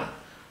called jnana,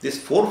 these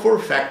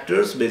fourfold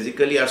factors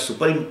basically are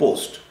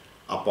superimposed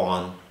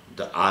upon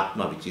the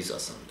atma, which is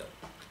asanga.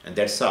 And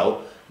that's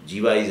how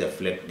jiva is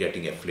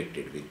getting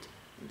afflicted with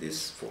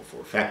these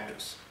fourfold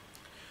factors.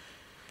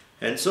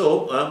 And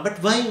so,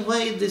 but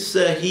why this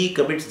he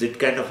commits that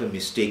kind of a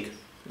mistake?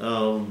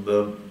 All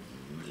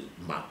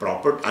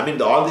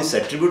these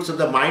attributes of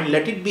the mind,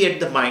 let it be at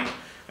the mind.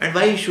 And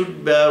why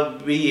should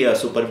be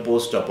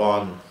superimposed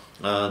upon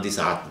this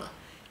atma?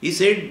 He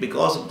said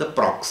because of the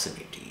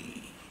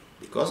proximity.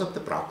 Because of the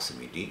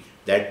proximity,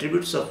 the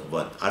attributes of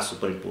one are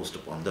superimposed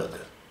upon the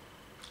other.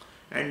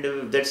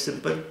 And that's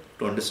simple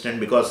to understand,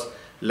 because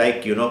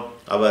like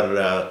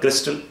our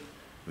crystal,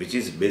 which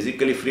is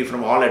basically free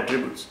from all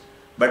attributes,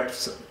 but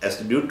as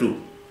due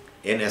to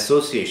an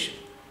association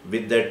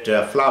with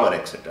that flower,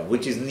 etc.,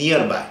 which is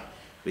nearby,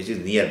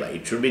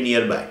 it should be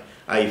nearby.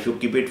 If you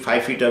keep it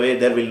 5 feet away,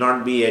 there will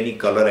not be any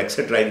color,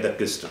 etc., in the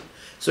crystal.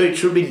 So it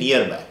should be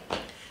nearby.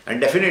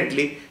 And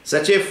definitely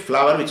such a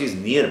flower which is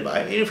nearby,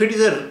 if it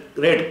is a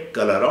red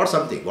color or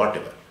something,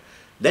 whatever,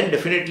 then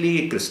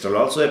definitely crystal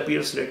also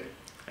appears red.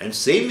 And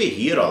same way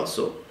here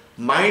also,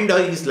 mind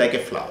is like a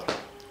flower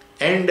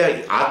and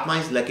atma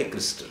is like a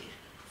crystal,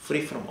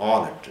 free from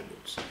all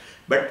attributes.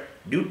 But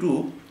due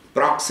to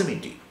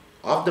proximity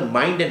of the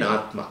mind and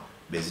atma,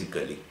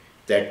 basically,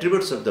 the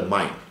attributes of the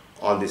mind,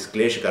 all this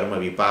klesha, karma,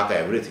 vipaka,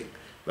 everything,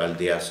 well,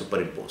 they are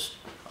superimposed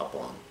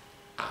upon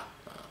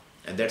atma.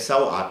 And that's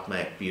how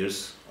atma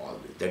appears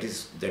always. That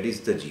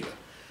is the jiva.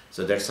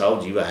 So that's how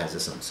jiva has a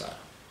samsara.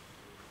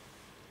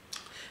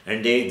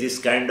 And this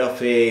kind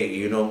of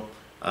a,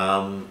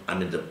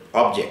 the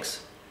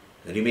objects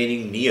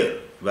remaining near,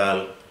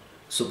 well,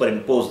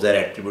 superimpose their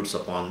attributes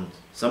upon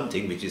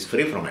something which is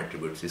free from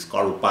attributes, is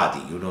called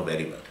upadhi, you know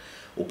very well.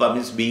 Upa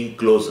means being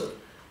closer.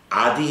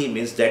 Adi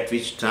means that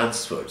which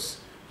transfers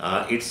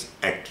its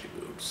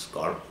attributes,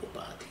 called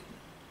upadhi.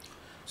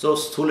 So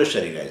sthula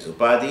sharira is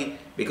upadhi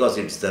because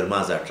its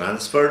dharmas are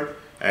transferred,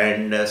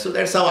 And so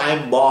that's how I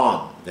am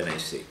born. Then I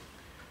say,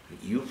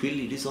 you feel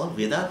it is all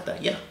Vedanta?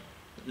 Yeah,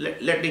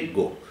 let it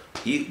go.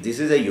 This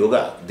is a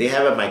yoga. They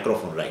have a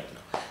microphone right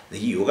now. The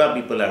yoga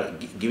people are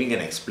giving an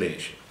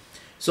explanation.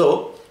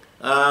 So,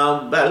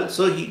 I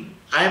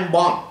am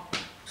born.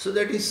 So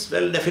that is,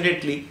 well,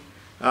 definitely,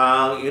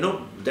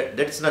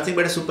 that's nothing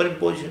but a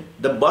superimposition.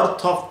 The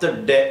birth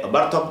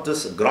of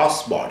this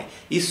gross body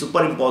is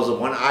superimposed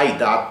upon I,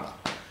 the Atma.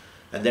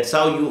 And that's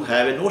how you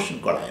have a notion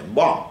called I am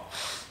born.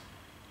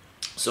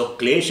 So,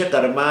 klesha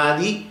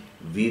karmadi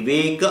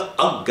viveka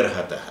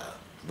agrahataha.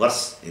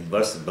 In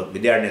verse,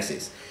 Vidyaranya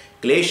says,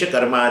 klesha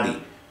karmadi,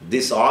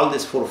 all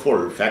these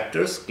fourfold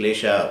factors,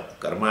 klesha,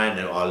 karma and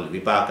all,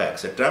 vipaka,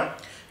 etc.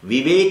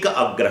 Viveka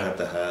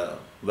agrahataha,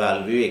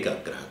 well,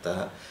 viveka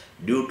agrahataha,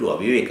 due to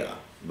aviveka,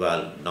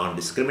 well,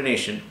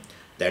 non-discrimination,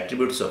 the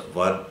attributes of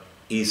one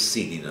is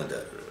seen in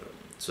other.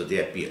 So they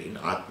appear in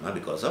Atma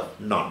because of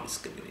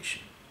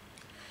non-discrimination.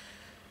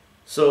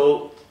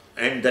 So,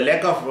 and the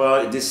lack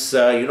of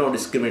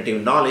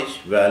discriminative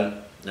knowledge, well,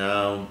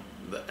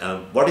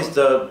 what is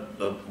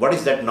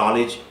that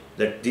knowledge?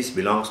 That this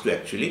belongs to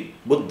actually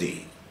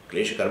buddhi.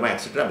 Klesha, karma,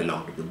 etc.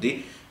 belong to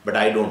buddhi, but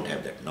I don't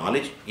have that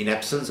knowledge. In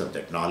absence of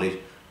that knowledge,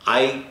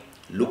 I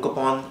look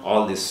upon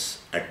all these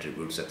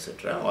attributes,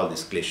 etc., all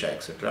these klesha,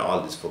 etc.,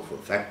 all these four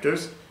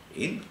factors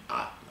in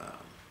Atma.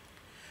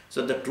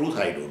 So the truth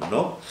I don't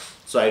know,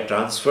 so I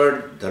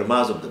transferred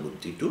dharmas of the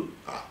buddhi to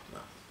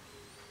Atma.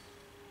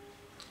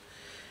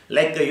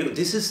 Like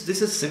this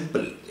is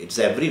simple, it's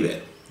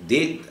everywhere.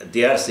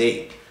 They are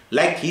saying,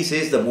 like he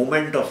says, the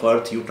movement of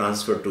earth you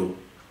transfer to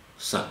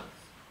sun,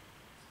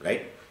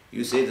 right?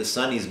 You say the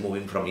sun is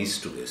moving from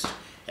east to west.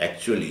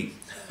 Actually,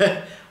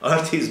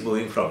 earth is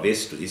moving from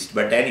west to east.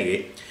 But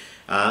anyway,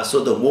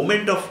 so the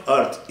movement of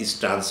earth is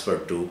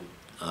transferred to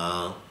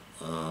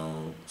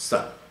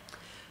sun.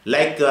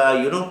 Like,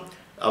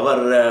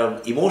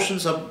 our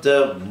emotions of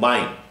the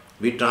mind,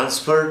 we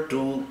transfer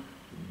to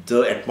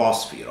the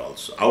atmosphere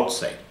also,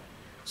 outside.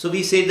 So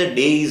we say the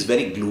day is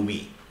very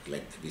gloomy,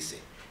 like we say.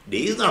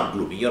 Day is not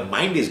gloomy, your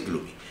mind is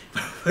gloomy.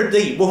 But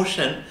the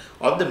emotion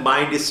of the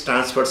mind is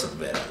transferred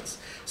somewhere else.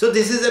 So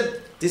this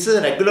is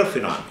a regular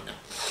phenomenon.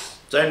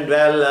 So and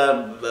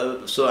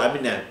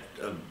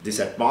this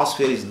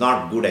atmosphere is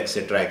not good,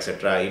 etc.,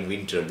 etc. In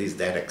winter, this,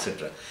 that,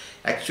 etc.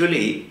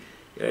 Actually,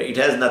 it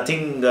has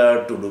nothing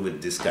to do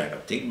with this kind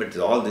of thing. But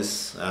all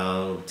these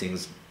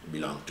things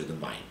belong to the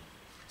mind.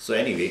 So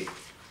anyway,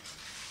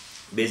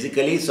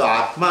 basically, so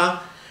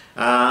Atma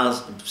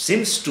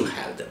seems to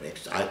have them.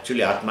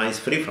 Actually, Atma is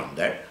free from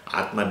that.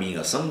 Atma being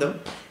asangam,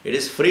 it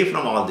is free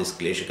from all this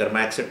klesha, karma,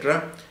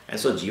 etc. And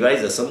so Jiva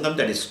is asangam,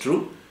 that is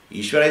true.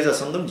 Ishvara is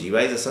asangam,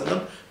 Jiva is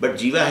asangam, but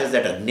Jiva has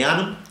that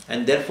ajnanam,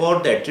 and therefore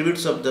the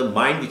attributes of the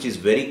mind which is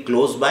very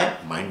close by,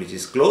 mind which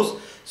is close,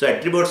 so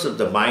attributes of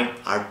the mind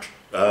are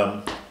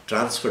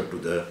transferred to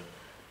the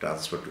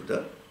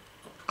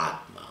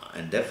Atma,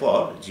 and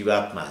therefore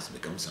Jivatma has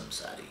become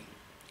samsari.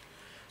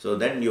 So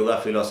then yoga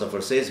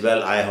philosopher says,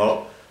 well, I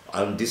have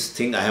this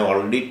thing I have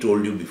already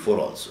told you before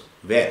also.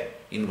 Where?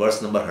 In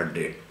verse number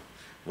 100.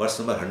 Verse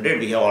number 100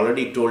 we have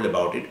already told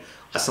about it.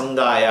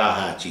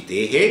 Asangayaha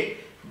chitehe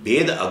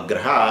Veda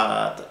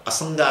agrahat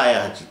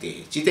asangaya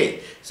chite.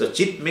 Chite. So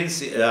chit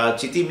means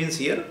chiti means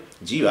here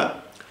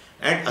jiva,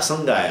 and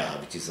asangaya,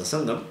 which is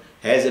asangam,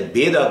 has a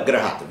Veda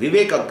agrahat,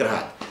 vivek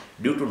agrahat,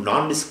 due to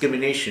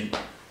non-discrimination.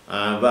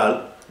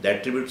 The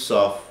attributes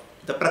of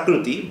the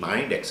prakriti,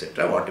 mind,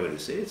 etc., whatever you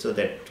say, so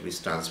that is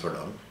transferred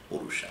on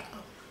Purusha.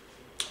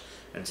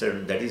 And so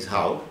that is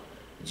how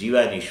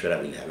Jiva and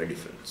Ishvara will have a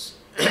difference.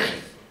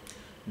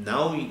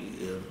 Now,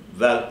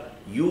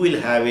 you will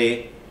have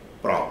a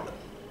problem.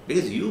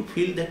 Because you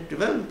feel that,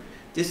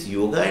 this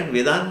yoga and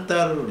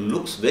Vedanta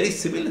looks very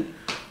similar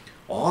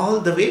all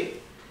the way,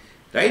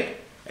 right?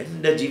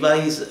 And Jiva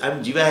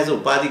has a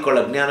upadhi called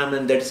Ajnanam,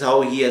 and that's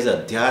how he has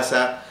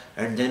adhyasa,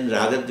 and then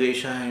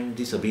Ragadvesha and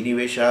this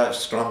Abhinivesha,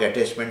 strong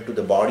attachment to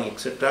the body,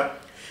 etc.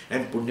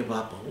 And Punya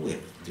Papa,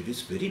 that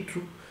is very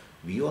true.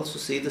 We also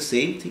say the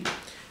same thing.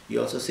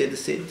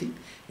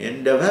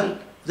 And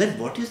then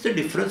what is the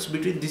difference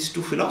between these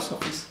two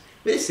philosophies?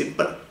 Very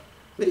simple.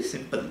 Very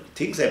simple.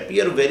 Things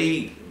appear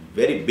very,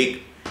 very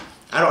big.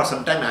 Or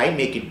sometimes I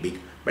make it big.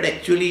 But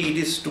actually it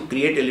is to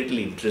create a little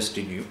interest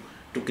in you,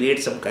 to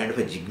create some kind of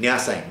a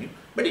jignasa in you.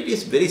 But it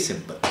is very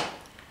simple.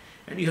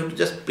 And you have to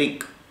just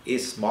prick a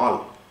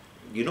small,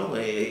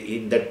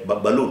 in that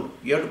balloon.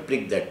 You have to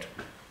prick that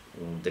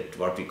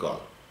what we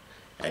call.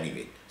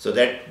 Anyway, so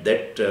that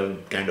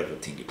kind of a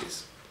thing it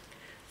is.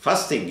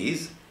 First thing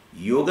is,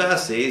 yoga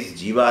says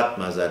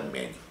Jivatmas are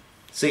many.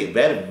 See,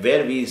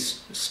 where we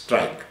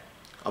strike.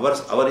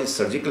 Our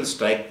surgical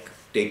strike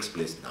takes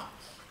place now.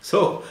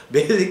 So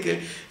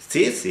basically,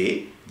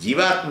 say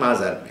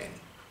Jivatmas are many.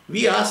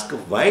 We ask,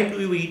 why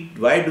do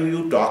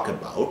you talk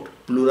about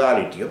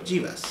plurality of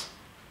Jivas?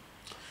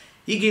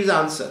 He gives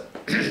answer.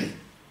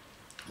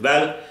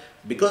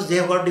 Because they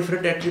have got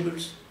different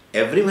attributes.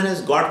 Everyone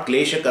has got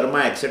klesha, karma,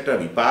 etc.,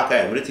 vipaka,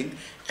 everything.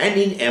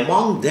 And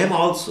among them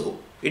also,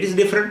 it is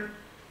different.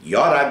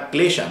 Your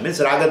klesha means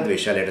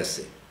ragadvesha, let us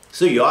say.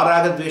 So your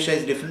ragadvesha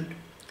is different,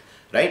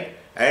 right?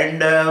 And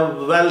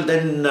well,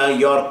 then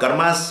your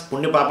karmas,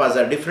 punya papas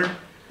are different,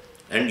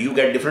 and you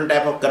get different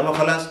type of karma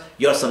phalas.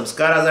 Your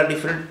samskaras are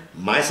different,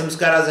 my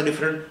samskaras are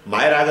different,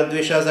 my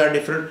ragadveshas are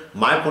different,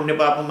 my punya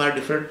papam are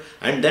different,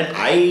 and then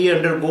I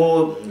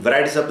undergo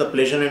varieties of the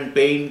pleasure and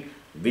pain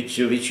which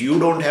you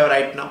don't have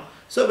right now.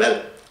 So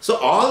well, so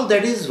all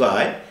that is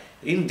why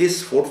in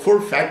these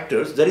fourfold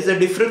factors there is a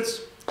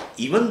difference.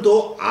 Even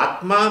though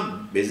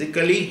Atma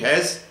basically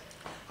has,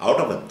 out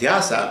of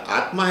Adhyasa,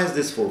 Atma has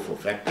these fourfold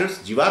factors,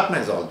 Jivatma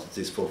has all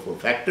these fourfold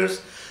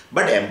factors,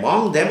 but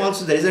among them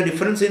also there is a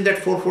difference in that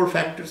fourfold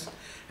factors,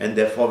 and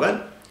therefore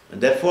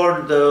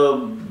the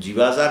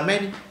Jivas are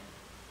many.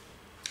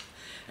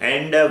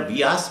 And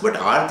we ask, but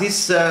are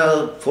these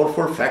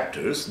fourfold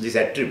factors, these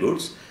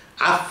attributes,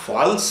 are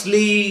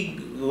falsely,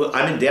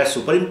 I mean they are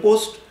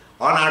superimposed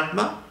on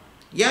Atma?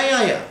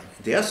 Yeah.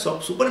 They are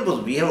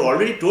superimposed. We have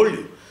already told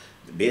you.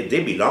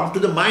 They belong to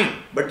the mind,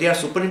 but they are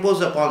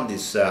superimposed upon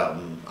this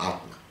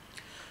Atma.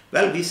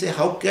 Well, we say,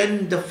 how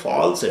can the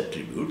false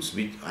attributes,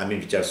 which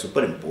are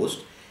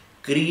superimposed,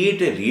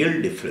 create a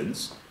real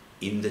difference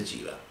in the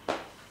Jiva?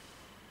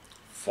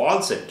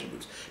 False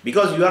attributes.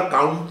 Because you are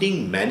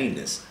counting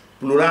manyness,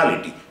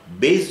 plurality,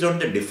 based on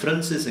the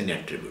differences in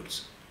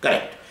attributes.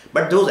 Correct.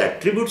 But those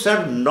attributes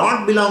are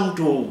not belong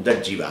to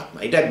that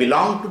Jivatma. It has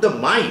belong to the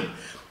mind.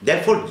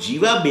 Therefore,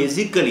 Jiva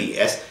basically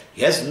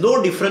has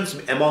no difference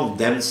among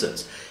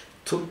themselves.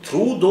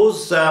 Through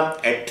those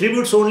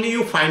attributes only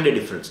you find a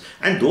difference.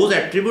 And those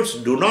attributes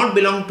do not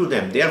belong to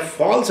them. They are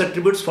false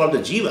attributes for the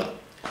Jiva.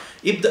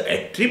 If the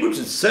attributes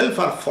itself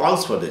are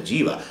false for the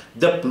Jiva,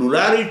 the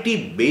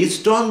plurality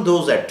based on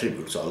those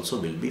attributes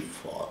also will be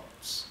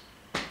false.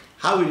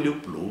 How will you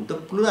prove the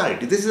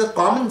plurality? This is a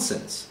common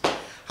sense.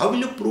 How will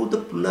you prove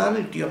the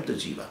plurality of the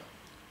Jiva?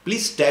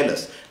 Please tell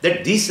us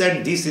that this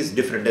and this is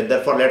different, and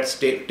therefore let's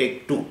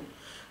take 2.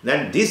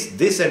 Then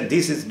this and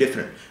this is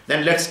different.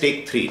 Then let's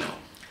take 3 now.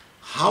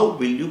 How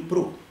will you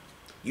prove?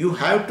 You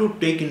have to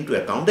take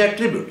into account the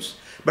attributes.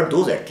 But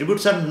those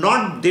attributes are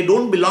not, they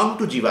don't belong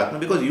to Jivatma,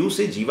 because you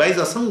say Jiva is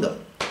Asangam.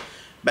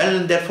 Well,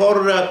 and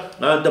therefore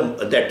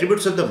the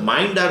attributes of the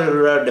mind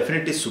are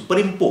definitely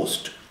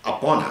superimposed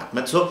upon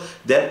Atma. So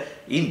there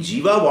in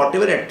Jiva,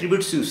 whatever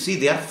attributes you see,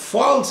 they are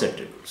false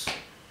attributes.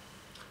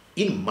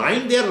 In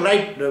mind they are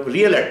right,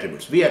 real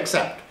attributes, we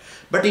accept.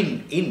 But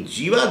in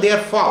Jiva they are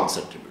false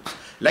attributes.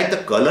 Like the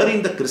color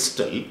in the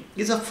crystal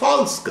is a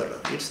false color,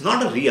 it's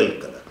not a real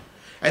color.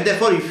 And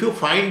therefore if you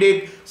find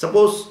it,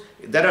 suppose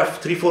there are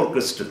 3-4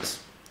 crystals,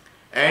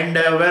 and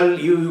well,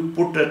 you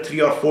put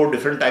 3 or 4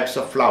 different types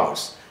of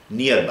flowers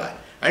nearby,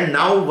 and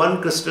now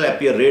one crystal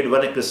appear red,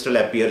 one crystal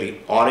appear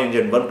orange,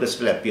 and one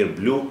crystal appear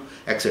blue,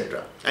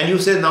 etc. And you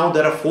say now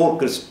there are 4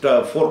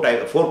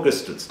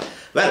 crystals.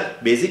 Well,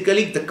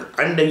 basically,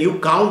 and you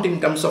count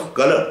in terms of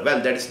color. Well,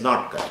 that is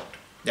not correct.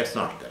 That's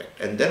not correct.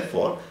 And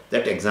therefore,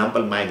 that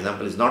example, my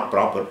example, is not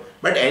proper.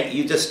 But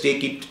you just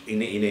take it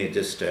in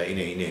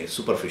a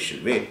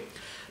superficial way.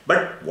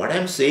 But what I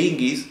am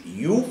saying is,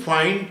 you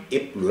find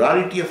a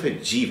plurality of a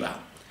Jiva,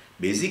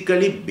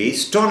 basically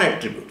based on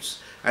attributes.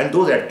 And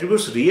those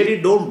attributes really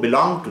don't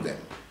belong to them.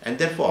 And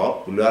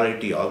therefore,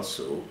 plurality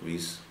also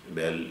is,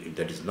 well,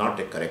 that is not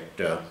a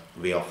correct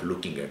way of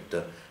looking at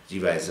the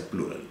Jiva as a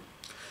plural.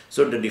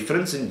 So the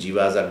difference in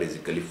Jivas are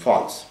basically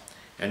false.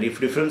 And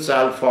if difference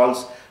are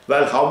false,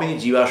 well, how many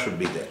Jivas should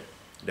be there?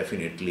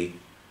 Definitely,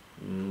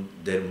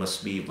 there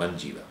must be one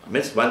Jiva,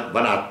 means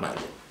one Atma.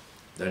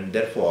 Then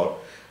therefore,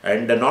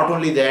 and not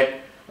only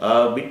that,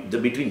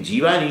 between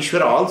Jiva and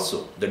Ishvara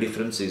also, the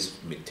difference is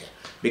mithya.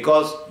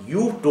 Because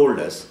you told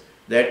us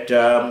that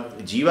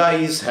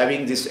Jiva is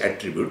having these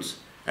attributes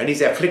and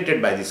is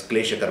afflicted by this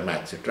klesha karma,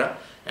 etc.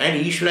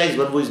 And Ishvara is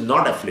one who is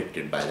not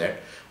afflicted by that.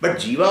 But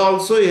Jiva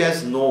also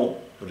has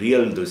no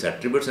real those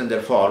attributes, and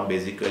therefore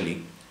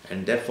basically,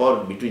 and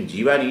therefore between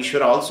Jiva and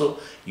Ishvara also,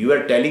 you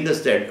are telling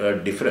us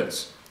that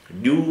difference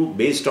due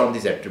based on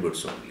these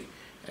attributes only.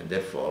 And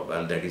therefore,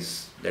 well,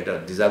 these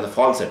are the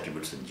false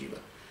attributes in Jiva.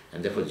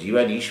 And therefore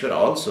Jiva and Ishvara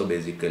also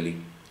basically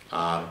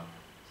are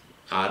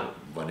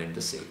one and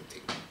the same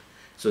thing.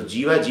 So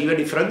Jiva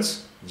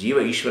difference,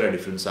 Jiva Ishvara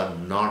difference are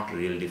not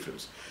real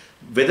difference.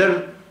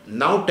 Whether,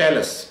 now tell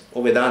us,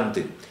 O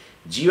Vedantin,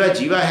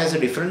 Jiva has a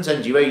difference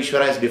and Jiva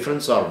Ishvara has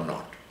difference or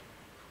not?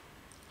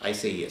 I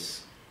say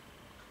yes.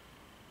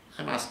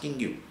 I am asking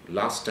you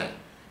last time.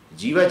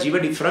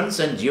 Jiva difference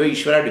and Jiva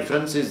Ishvara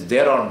difference is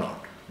there or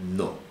not?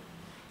 No.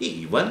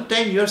 One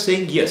time you are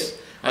saying yes,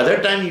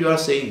 other time you are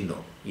saying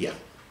no. Yeah.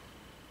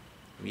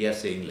 We are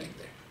saying like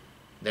that.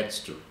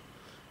 That's true.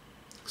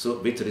 So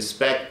with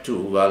respect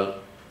to, well,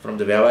 from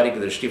the Vyavaharika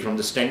Drishti, from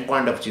the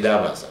standpoint of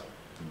Chidabhasa,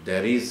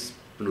 there is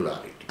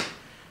plurality.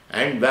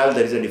 And well,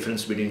 there is a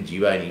difference between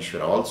Jiva and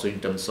Ishvara also in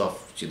terms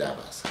of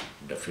Chidabhasa,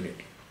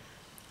 definitely.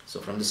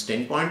 So from the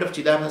standpoint of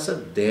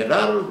Chidabhasa,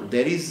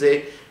 there is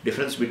a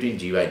difference between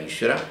Jiva and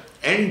Ishvara,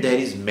 and there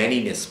is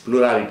manyness,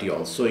 plurality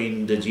also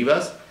in the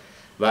Jivas.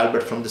 Well,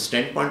 but from the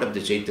standpoint of the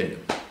Chaitanya,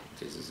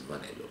 this is one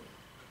alone.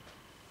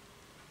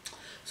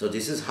 So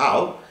this is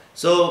how.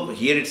 So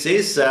here it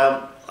says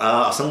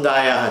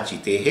asangayaha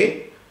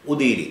chitehe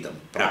udiritam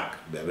prak.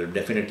 Well,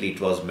 definitely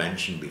it was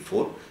mentioned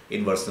before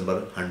in verse number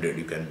 100.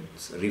 You can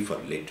refer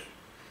later.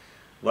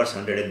 Verse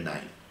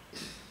 109.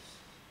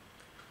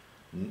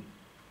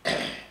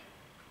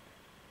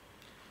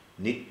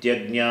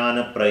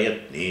 Nityajnana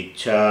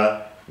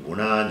prayatnecha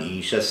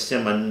gunanishasya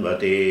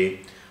manvate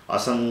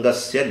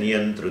asangasya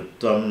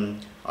niyantrutvam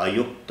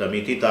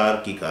ayuktamiti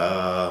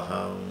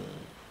tarkika.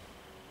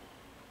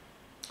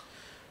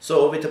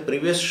 So with the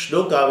previous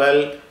shloka,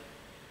 well,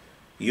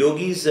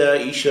 yogis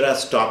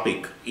Ishvara's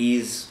topic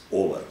is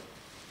over.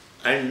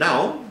 And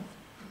now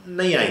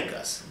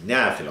Nayayikas,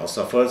 Nyaya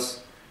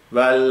philosophers,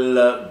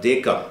 well, they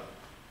come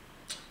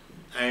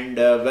and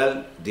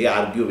well, they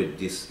argue with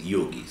these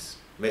yogis.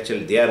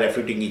 Actually, they are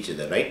refuting each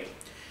other, right?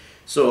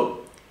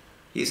 So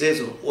he says,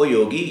 "O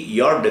yogi,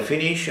 your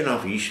definition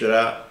of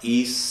Ishvara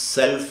is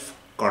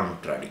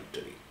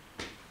self-contradictory."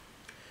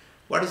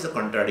 What is the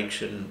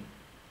contradiction?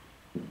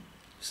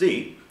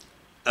 See,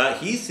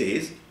 he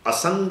says,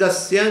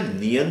 "Asangasya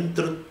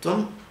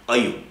niyantrutvam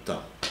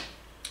ayuktam."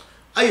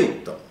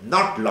 Ayuktam,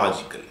 not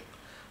logical,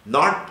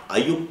 not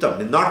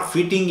ayuktam, not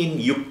fitting in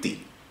yukti,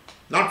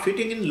 not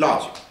fitting in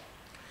logic.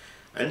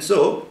 And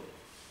so,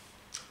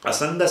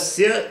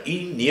 asangasya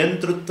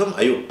niyantrutvam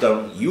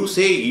ayuktam, you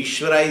say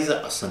Ishvara is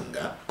a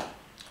asanga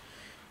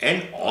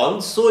and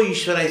also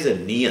Ishvara is a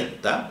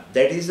niyanta,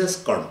 that is a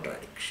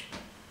contradiction.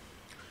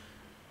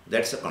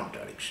 That's a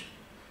contradiction.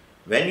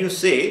 When you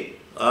say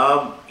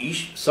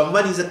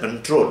someone is a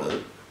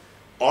controller,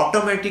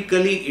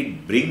 automatically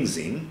it brings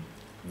in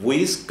who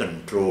is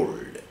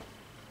controlled.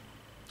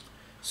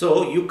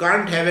 So you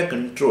can't have a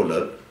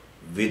controller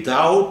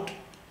without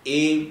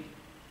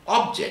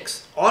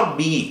objects or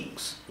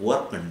beings who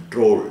are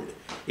controlled.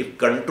 If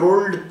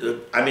controlled,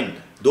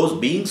 those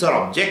beings or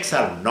objects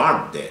are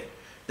not there,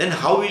 then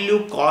how will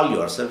you call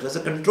yourself as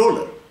a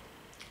controller?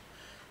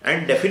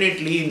 And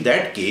definitely in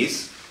that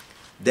case,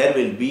 there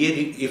will be,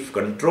 if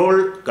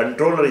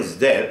controller is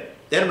there,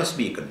 there must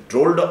be a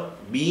controlled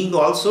being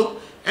also,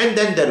 and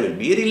then there will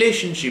be a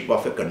relationship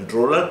of a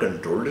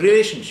controller-controlled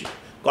relationship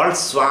called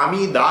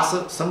Swami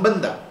Dasa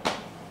Sambandha.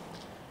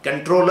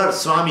 Controller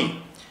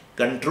Swami,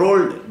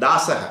 controlled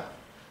Dasaha.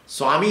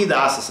 Swami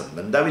Dasa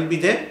Sambandha will be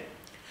there,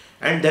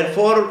 and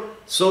therefore,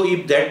 so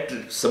if that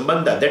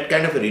Sambandha, that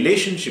kind of a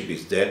relationship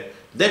is there,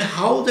 then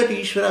how that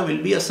Ishvara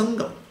will be a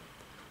Sangam?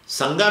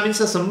 Sangha means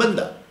a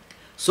Sambandha.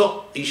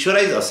 So Ishvara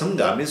is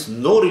asanga, means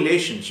no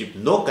relationship,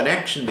 no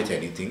connection with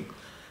anything.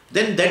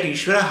 Then that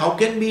Ishvara, how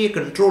can be a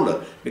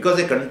controller? Because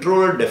a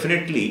controller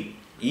definitely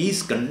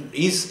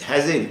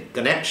has a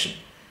connection,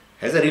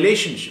 has a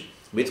relationship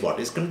with what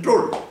is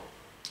controlled.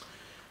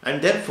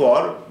 And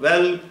therefore,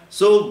 well,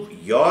 so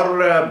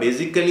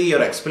basically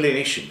your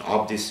explanation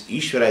of this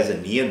Ishvara as a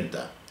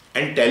niyanta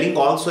and telling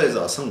also as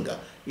asanga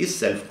is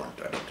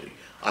self-contradictory.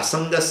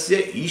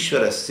 Asangasya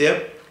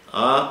Ishvarasya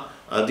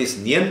this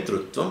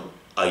niyantrutvam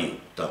ayuktam.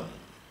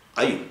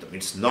 Ayuktam,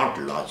 it's not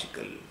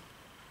logical.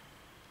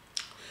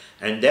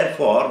 And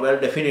therefore, well,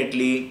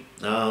 definitely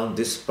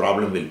this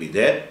problem will be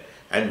there,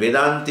 and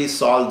Vedanti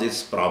solve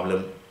this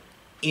problem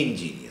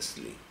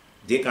ingeniously.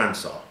 They can't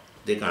solve.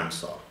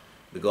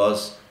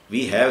 Because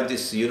we have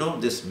this,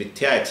 this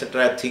mithya,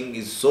 etc. thing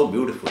is so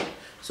beautiful.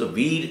 So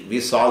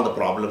we solve the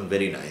problem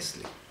very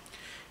nicely.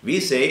 We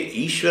say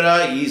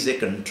Ishvara is a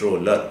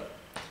controller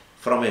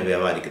from a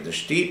Vyavarika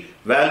Drishti.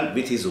 Well,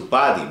 with his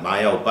Upadhi,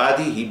 Maya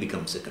Upadhi, he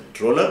becomes a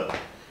controller,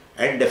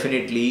 and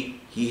definitely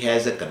he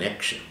has a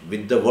connection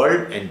with the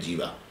world and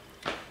Jiva.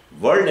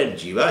 World and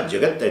Jiva,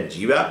 Jagat and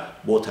Jiva,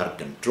 both are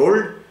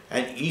controlled,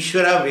 and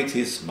Ishvara with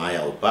his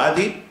Maya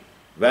Upadhi,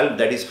 well,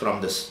 that is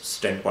from the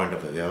standpoint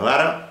of a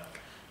Vyavara.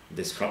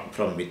 This from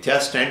Mithya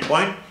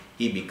standpoint,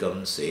 he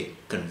becomes a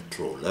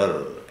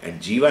controller,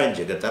 and Jiva and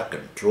Jagat are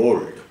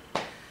controlled.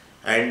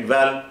 And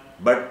well,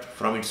 but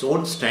from its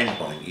own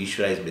standpoint,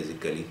 Ishvara is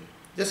basically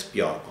just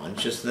pure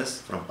consciousness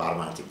from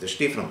Paramarthik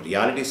Drishti, from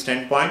reality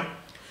standpoint.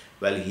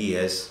 Well, he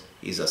is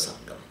a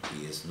Sangam.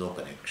 He has no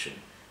connection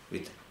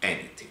with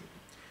anything.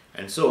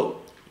 And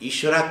so,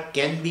 Ishvara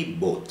can be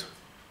both.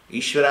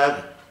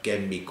 Ishvara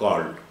can be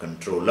called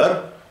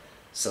controller,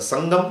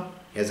 Sasangam,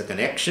 has a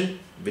connection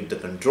with the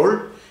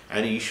controlled,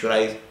 and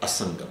Ishvara is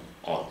Asangam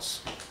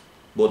also.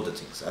 Both the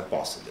things are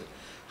possible.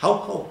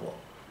 How?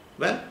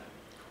 Well,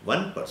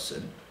 one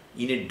person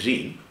in a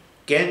dream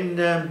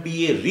can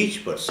be a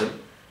rich person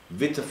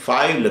with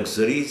 5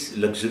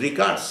 luxury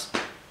cars.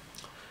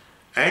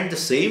 And the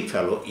same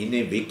fellow in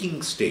a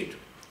waking state,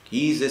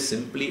 he is a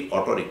simply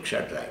auto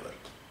rickshaw driver.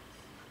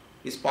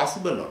 Is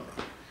possible or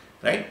not?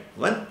 Right?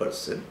 One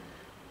person,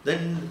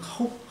 then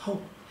how?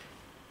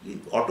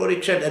 Auto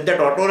rickshaw, that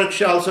auto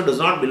rickshaw also does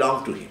not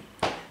belong to him.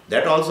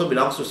 That also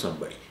belongs to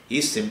somebody. He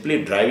is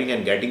simply driving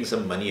and getting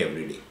some money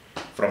every day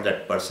from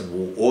that person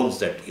who owns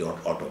that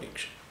auto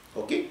rickshaw.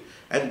 Okay?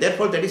 And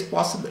therefore that is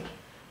possible.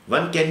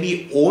 One can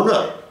be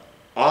owner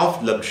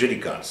of luxury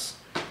cars,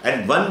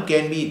 and one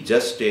can be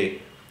just a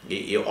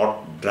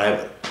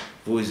driver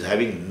who is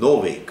having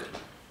no vehicle.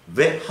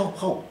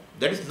 How?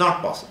 That is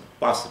not possible.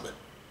 Possible.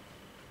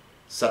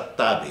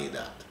 Satta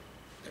Vedat.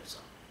 That's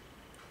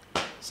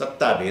all.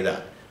 Satta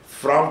Vedat.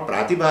 From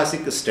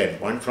Pratibhasik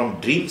standpoint, from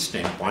dream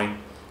standpoint,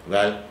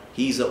 well,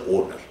 he is a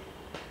owner.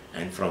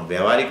 And from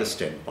Vyavaharika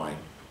standpoint,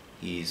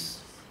 he is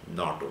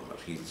not owner.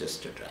 He is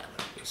just a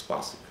driver. It's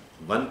possible.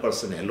 One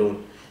person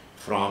alone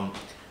from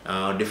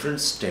different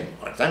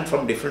standpoints and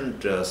from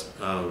different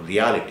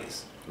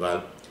realities,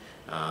 well,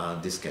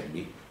 this can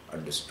be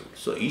understood.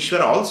 So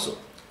Ishvara also,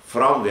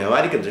 from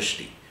Vyavaharika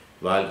Drishti,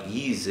 well,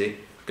 he is a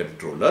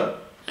controller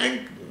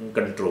and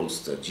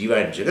controls the Jiva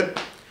and Jagat,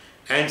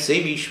 and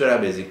same Ishvara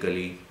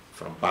basically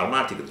from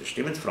Paramarthika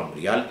Drishti, means from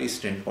reality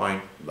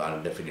standpoint,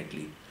 well,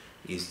 definitely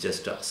is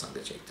just a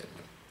Asanga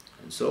Chaitanya.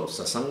 And so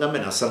Sasangam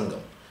and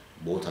Asangam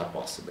both are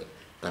possible.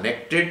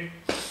 Connected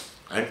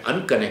and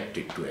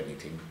unconnected to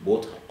anything,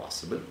 both are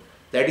possible.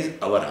 That is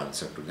our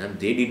answer to them.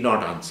 They did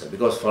not answer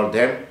because for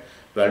them,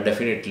 well,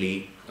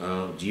 definitely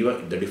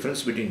Jiva, the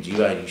difference between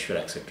Jiva and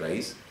Ishvara,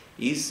 etc.,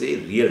 is a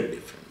real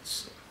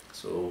difference.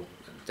 So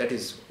that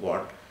is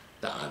what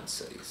the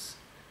answer is.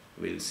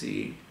 We'll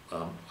see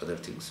other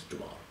things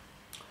tomorrow.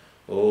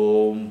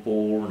 Om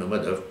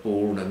Purnamadav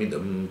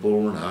Purnamidam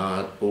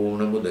Purnat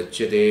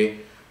Purnamudachyate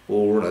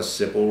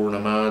Purnasya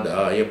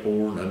Purnamadaya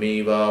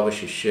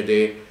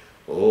Purnamevavashishyate.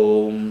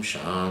 Om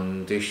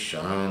Shanti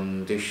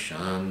Shanti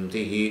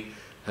Shanti.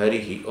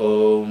 Harihi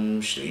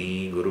Om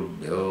Shri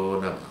Gurubhyo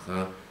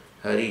Namaha.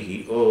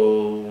 Harihi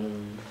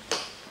Om.